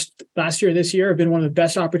the best last year, this year have been one of the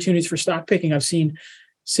best opportunities for stock picking I've seen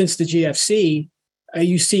since the GFC.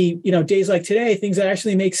 You see, days like today, things that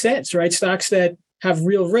actually make sense, right? Stocks that have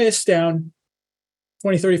real risk down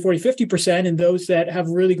 20, 30, 40, 50%, and those that have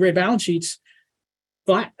really great balance sheets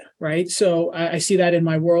flat, right? So I see that in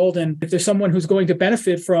my world. And if there's someone who's going to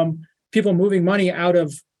benefit from people moving money out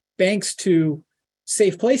of banks to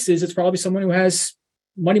safe places, it's probably someone who has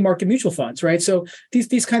money market mutual funds, right? So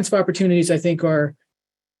these kinds of opportunities, I think, are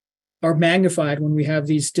magnified when we have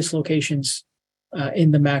these dislocations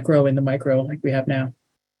in the macro and the micro like we have now.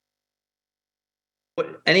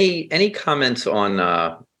 Any comments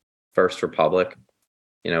on First Republic,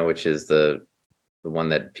 which is the one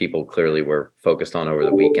that people clearly were focused on over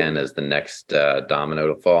the weekend as the next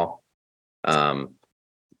domino to fall?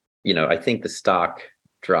 I think the stock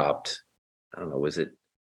dropped, I don't know, was it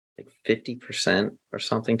like 50% or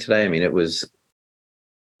something today? I mean, it was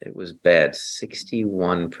bad,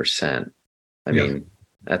 61%. I mean,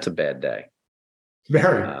 that's a bad day.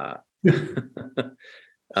 Very. I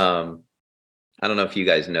don't know if you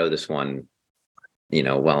guys know this one,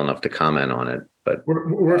 well enough to comment on it, but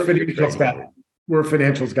we're financials guys. We're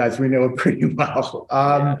financials guys. We know it pretty well.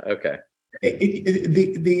 Okay.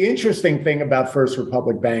 The interesting thing about First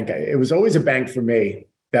Republic Bank, it was always a bank for me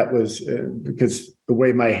that was because the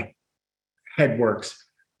way my head works,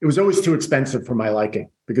 it was always too expensive for my liking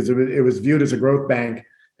because it was viewed as a growth bank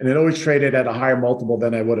and it always traded at a higher multiple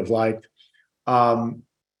than I would have liked. I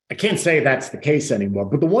can't say that's the case anymore,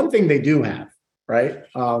 but the one thing they do have, right,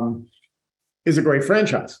 is a great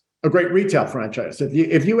franchise, a great retail franchise.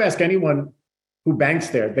 If you ask anyone who banks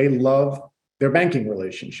there, they love their banking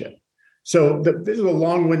relationship. So this is a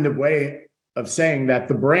long-winded way of saying that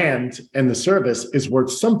the brand and the service is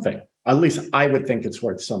worth something. At least I would think it's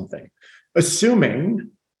worth something,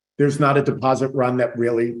 assuming there's not a deposit run that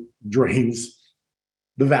really drains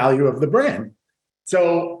the value of the brand.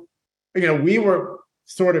 So, we were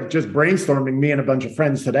sort of just brainstorming, me and a bunch of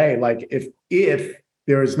friends today, like if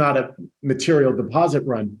there is not a material deposit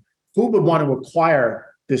run, who would want to acquire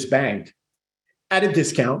this bank at a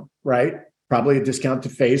discount, right? Probably a discount to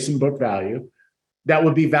face and book value. That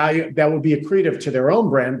would be accretive to their own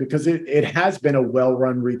brand because it has been a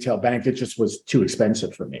well-run retail bank. It just was too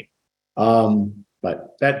expensive for me.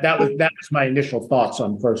 But that was my initial thoughts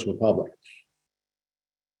on First Republic.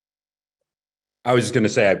 I was just going to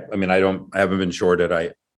say, I haven't been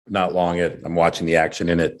shorted. Not long it. I'm watching the action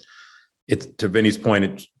in it. It's to Vinny's point,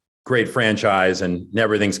 it's great franchise and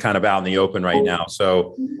everything's kind of out in the open right now.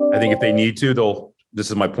 So I think if they need to, this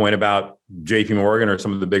is my point about JP Morgan or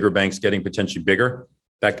some of the bigger banks getting potentially bigger.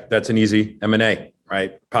 That's an easy M&A,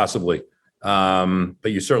 right? Possibly. But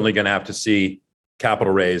you're certainly going to have to see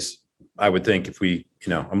capital raise. I would think if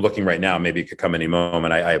I'm looking right now, maybe it could come any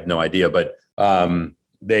moment. I have no idea, but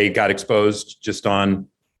they got exposed just on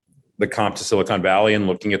the comp to Silicon Valley and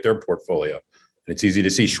looking at their portfolio. And it's easy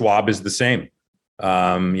to see Schwab is the same.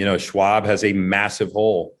 Schwab has a massive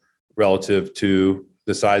hole relative to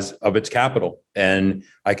the size of its capital. And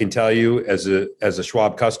I can tell you as a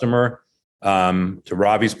Schwab customer, to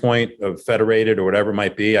Ravi's point of Federated or whatever it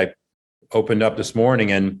might be, I opened up this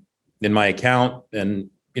morning and in my account,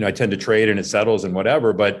 and I tend to trade and it settles and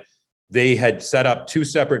whatever, but they had set up two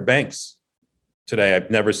separate banks today. I've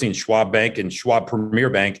never seen Schwab Bank and Schwab Premier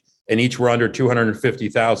Bank, and each were under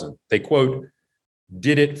 250,000. They quote,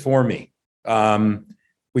 did it for me.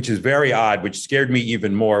 which is very odd, which scared me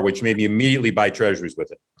even more, which made me immediately buy treasuries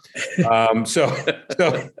with it. So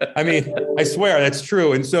I mean, I swear that's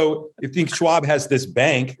true. And so you think Schwab has this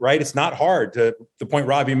bank, right? It's not hard to the point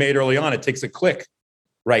Robbie made early on. It takes a click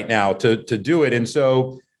right now to do it. And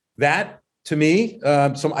so that, to me,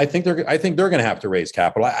 I think they're going to have to raise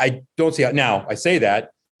capital. I don't see how. Now, I say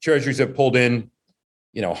that treasuries have pulled in,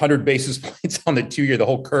 100 basis points on the 2-year. The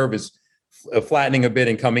whole curve is flattening a bit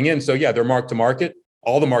and coming in. So yeah, they're mark to market.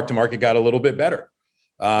 All the mark to market got a little bit better.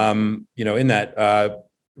 In that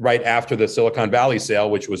right after the Silicon Valley sale,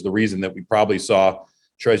 which was the reason that we probably saw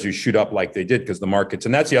treasuries shoot up like they did, because the markets.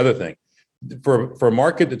 And that's the other thing for a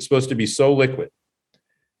market that's supposed to be so liquid.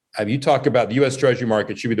 You talk about the U.S. Treasury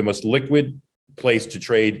market should be the most liquid place to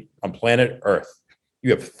trade on planet Earth.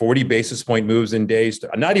 You have 40 basis point moves in days.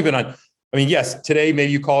 Not even on. I mean, yes, today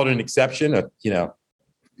maybe you call it an exception, a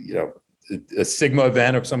sigma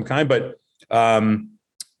event of some kind, but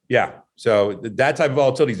yeah. So that type of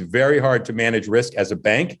volatility is very hard to manage risk as a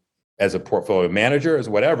bank, as a portfolio manager, as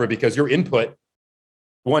whatever, because your input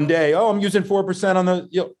one day, I'm using 4% on the.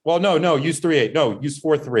 No, use 3.8. No, use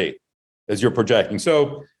 4.3 as you're projecting.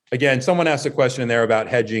 So. Again, someone asked a question in there about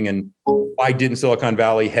hedging and why didn't Silicon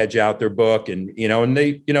Valley hedge out their book? And, and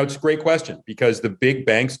they, it's a great question because the big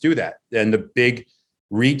banks do that and the big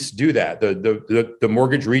REITs do that. The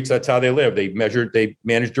mortgage REITs, that's how they live. They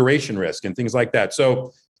manage duration risk and things like that.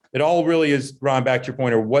 So it all really is, Ron, back to your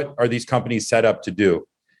point, or what are these companies set up to do?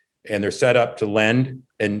 And they're set up to lend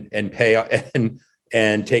and pay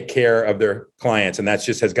and take care of their clients. And that's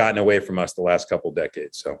just has gotten away from us the last couple of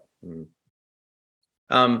decades. So.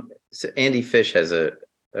 So Andy Fish has a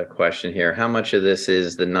question here. How much of this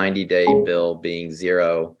is the 90-day bill being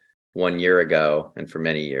 0 1 year ago and for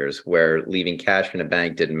many years, where leaving cash in a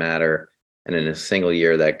bank didn't matter, and in a single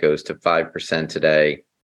year that goes to 5% today,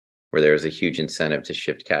 where there's a huge incentive to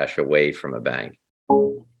shift cash away from a bank?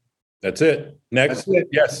 That's it. Next, That's it.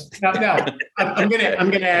 Yes. No, I'm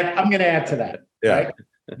gonna add to that. Yeah. Right?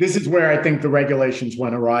 This is where I think the regulations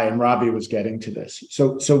went awry, and Robbie was getting to this.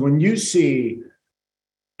 So when you see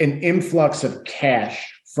an influx of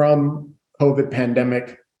cash from COVID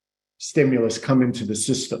pandemic stimulus come into the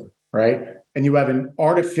system, right? And you have an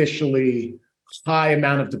artificially high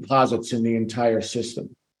amount of deposits in the entire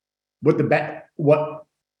system. What the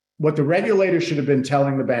regulator should have been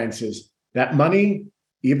telling the banks is that money,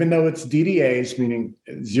 even though it's DDAs, meaning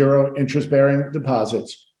zero interest-bearing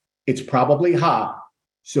deposits, it's probably hot.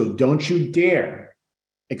 So don't you dare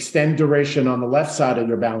extend duration on the left side of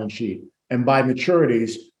your balance sheet and buy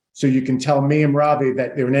maturities so you can tell me and Robbie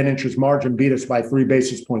that their net interest margin beat us by 3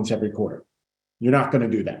 basis points every quarter. You're not going to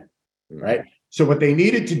do that, right? So what they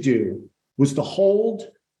needed to do was to hold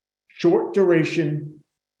short duration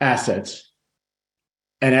assets,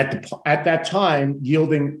 and at that time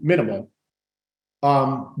yielding minimal,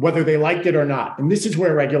 whether they liked it or not. And this is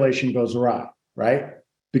where regulation goes awry, right?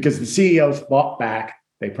 Because the CEOs fought back.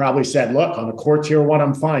 They probably said, "Look, on a core tier 1,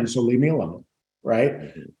 I'm fine, so leave me alone," right?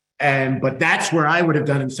 Mm-hmm. But that's where I would have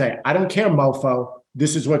done and say, "I don't care, mofo.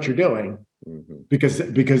 This is what you're doing," mm-hmm. because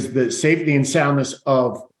the safety and soundness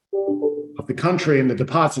of the country and the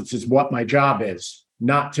deposits is what my job is,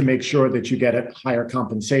 not to make sure that you get a higher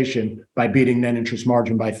compensation by beating net interest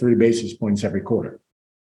margin by 3 basis points every quarter.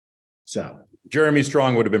 So Jeremy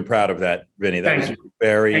Strong would have been proud of that, Vinny. That was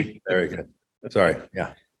very, very good. Sorry.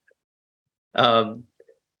 Yeah.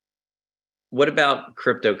 What about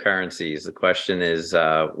cryptocurrencies? The question is,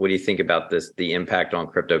 what do you think about the impact on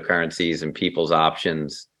cryptocurrencies and people's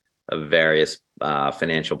options of various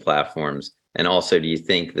financial platforms? And also, do you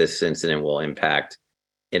think this incident will impact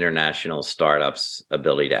international startups'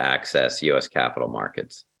 ability to access U.S. capital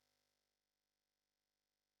markets?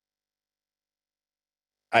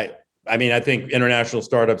 I mean, I think international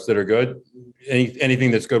startups that are good,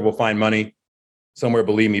 anything that's good will find money somewhere.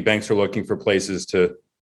 Believe me, banks are looking for places to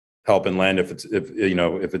help and lend if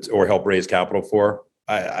it's or help raise capital for.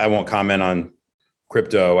 I won't comment on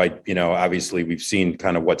crypto. Obviously we've seen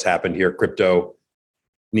kind of what's happened here. Crypto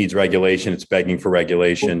needs regulation. It's begging for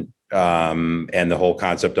regulation. And the whole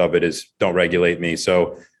concept of it is don't regulate me.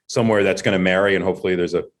 So somewhere that's going to marry, and hopefully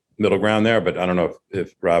there's a middle ground there, but I don't know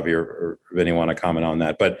if Robbie or Vinny want to comment on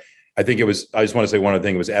that. But I think I just want to say one other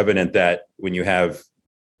thing. It was evident that when you have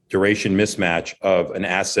duration mismatch of an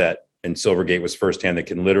asset, and Silvergate was firsthand, that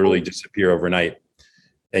can literally disappear overnight,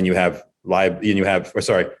 and you have liabilities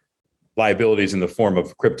in the form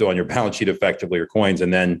of crypto on your balance sheet, effectively, or coins,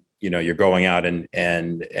 and then you're going out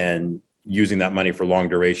and using that money for long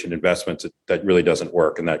duration investments that really doesn't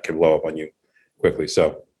work, and that can blow up on you quickly.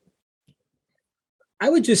 So I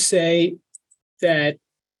would just say that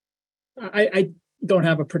I don't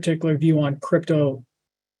have a particular view on crypto,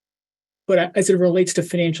 but as it relates to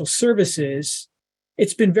financial services,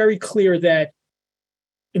 it's been very clear that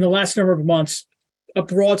in the last number of months, a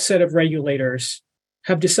broad set of regulators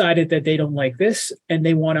have decided that they don't like this and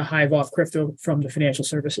they want to hive off crypto from the financial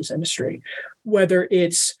services industry. Whether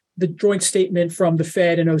it's the joint statement from the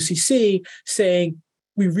Fed and OCC saying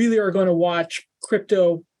we really are going to watch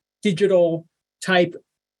crypto digital type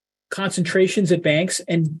concentrations at banks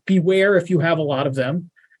and beware if you have a lot of them,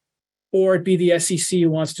 or it be the SEC who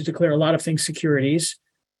wants to declare a lot of things securities,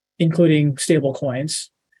 including stable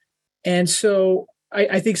coins. And so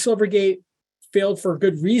I think Silvergate failed for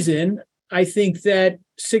good reason. I think that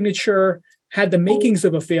Signature had the makings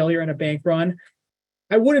of a failure and a bank run.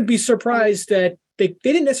 I wouldn't be surprised that they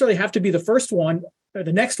didn't necessarily have to be the first one or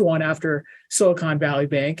the next one after Silicon Valley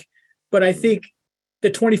Bank, but I think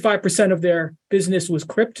that 25% of their business was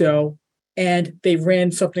crypto, and they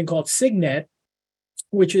ran something called Signet,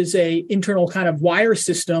 which is a internal kind of wire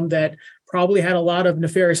system that probably had a lot of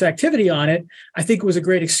nefarious activity on it. I think it was a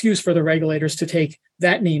great excuse for the regulators to take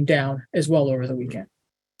that name down as well over the weekend.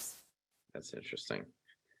 That's interesting.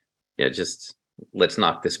 Yeah, just let's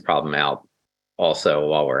knock this problem out also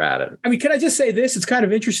while we're at it. I mean, can I just say this? It's kind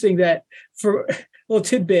of interesting that for a little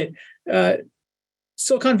tidbit,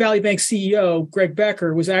 Silicon Valley Bank CEO Greg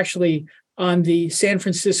Becker was actually on the San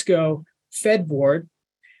Francisco Fed board,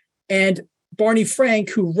 and Barney Frank,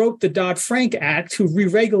 who wrote the Dodd-Frank Act, who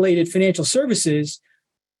re-regulated financial services,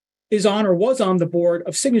 is on or was on the board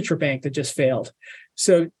of Signature Bank that just failed.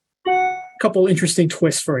 So a couple interesting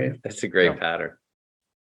twists for you. That's a great pattern.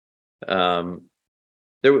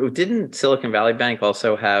 There didn't Silicon Valley Bank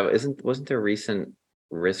also have, wasn't there a recent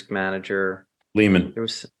risk manager? Lehman.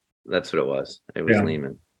 That's what it was. It was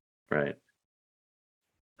Lehman. Right.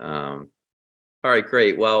 All right,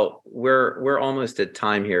 great. Well, we're almost at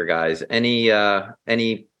time here, guys.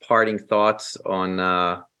 Any parting thoughts on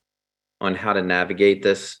how to navigate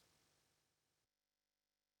this?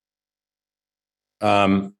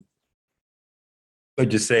 I'd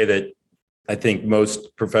just say that I think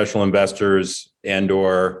most professional investors and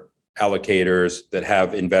or allocators that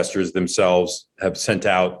have investors themselves have sent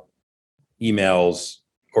out emails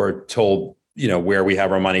or told, where we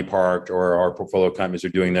have our money parked or our portfolio companies are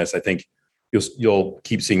doing this. I think you'll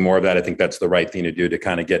keep seeing more of that. I think that's the right thing to do to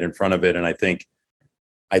kind of get in front of it. And I think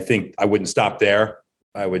I wouldn't stop there.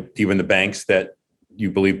 I would, even the banks that you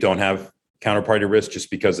believe don't have counterparty risk, just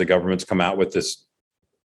because the government's come out with this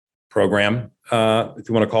program, if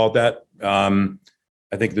you want to call it that.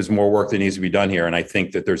 I think there's more work that needs to be done here. And I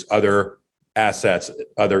think that there's other assets,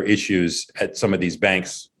 other issues at some of these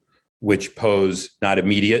banks, which pose not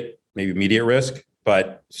maybe immediate risk,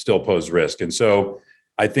 but still pose risk. And so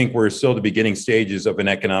I think we're still at the beginning stages of an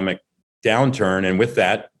economic downturn. And with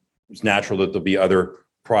that, it's natural that there'll be other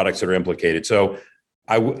products that are implicated. So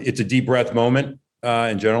it's a deep breath moment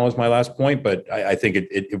in general is my last point, but I think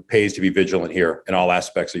it pays to be vigilant here in all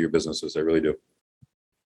aspects of your businesses. I really do.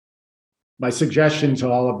 My suggestion to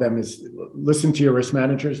all of them is listen to your risk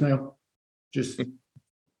managers now. Just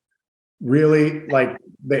really, like,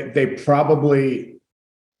 they probably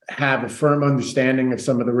have a firm understanding of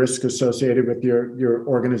some of the risks associated with your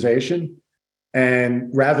organization. And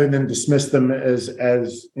rather than dismiss them as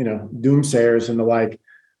doomsayers and the like,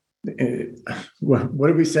 what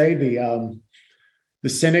did we say? The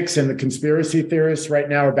cynics and the conspiracy theorists right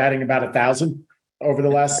now are batting about 1,000 over the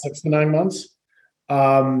last 6 to 9 months.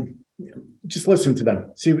 Just listen to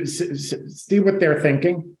them, see what they're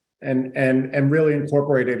thinking, and really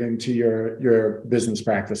incorporate it into your business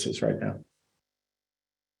practices right now.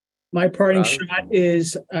 My parting shot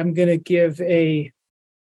is I'm going to give a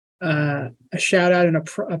shout out and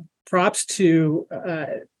a props to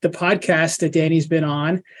the podcast that Danny's been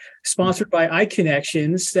on, sponsored by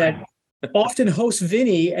iConnections, that often hosts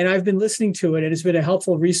Vinny, and I've been listening to it, and it's been a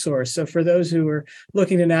helpful resource. So for those who are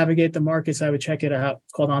looking to navigate the markets, I would check it out.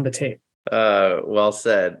 It's called On the Tape. Well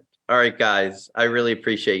said. All right, guys, I really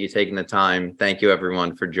appreciate you taking the time. Thank you,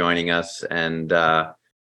 everyone, for joining us, and our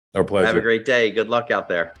pleasure. Have a great day. Good luck out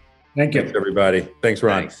there. Thank you. Thanks, everybody. Thanks,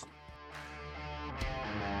 Ron. Thanks.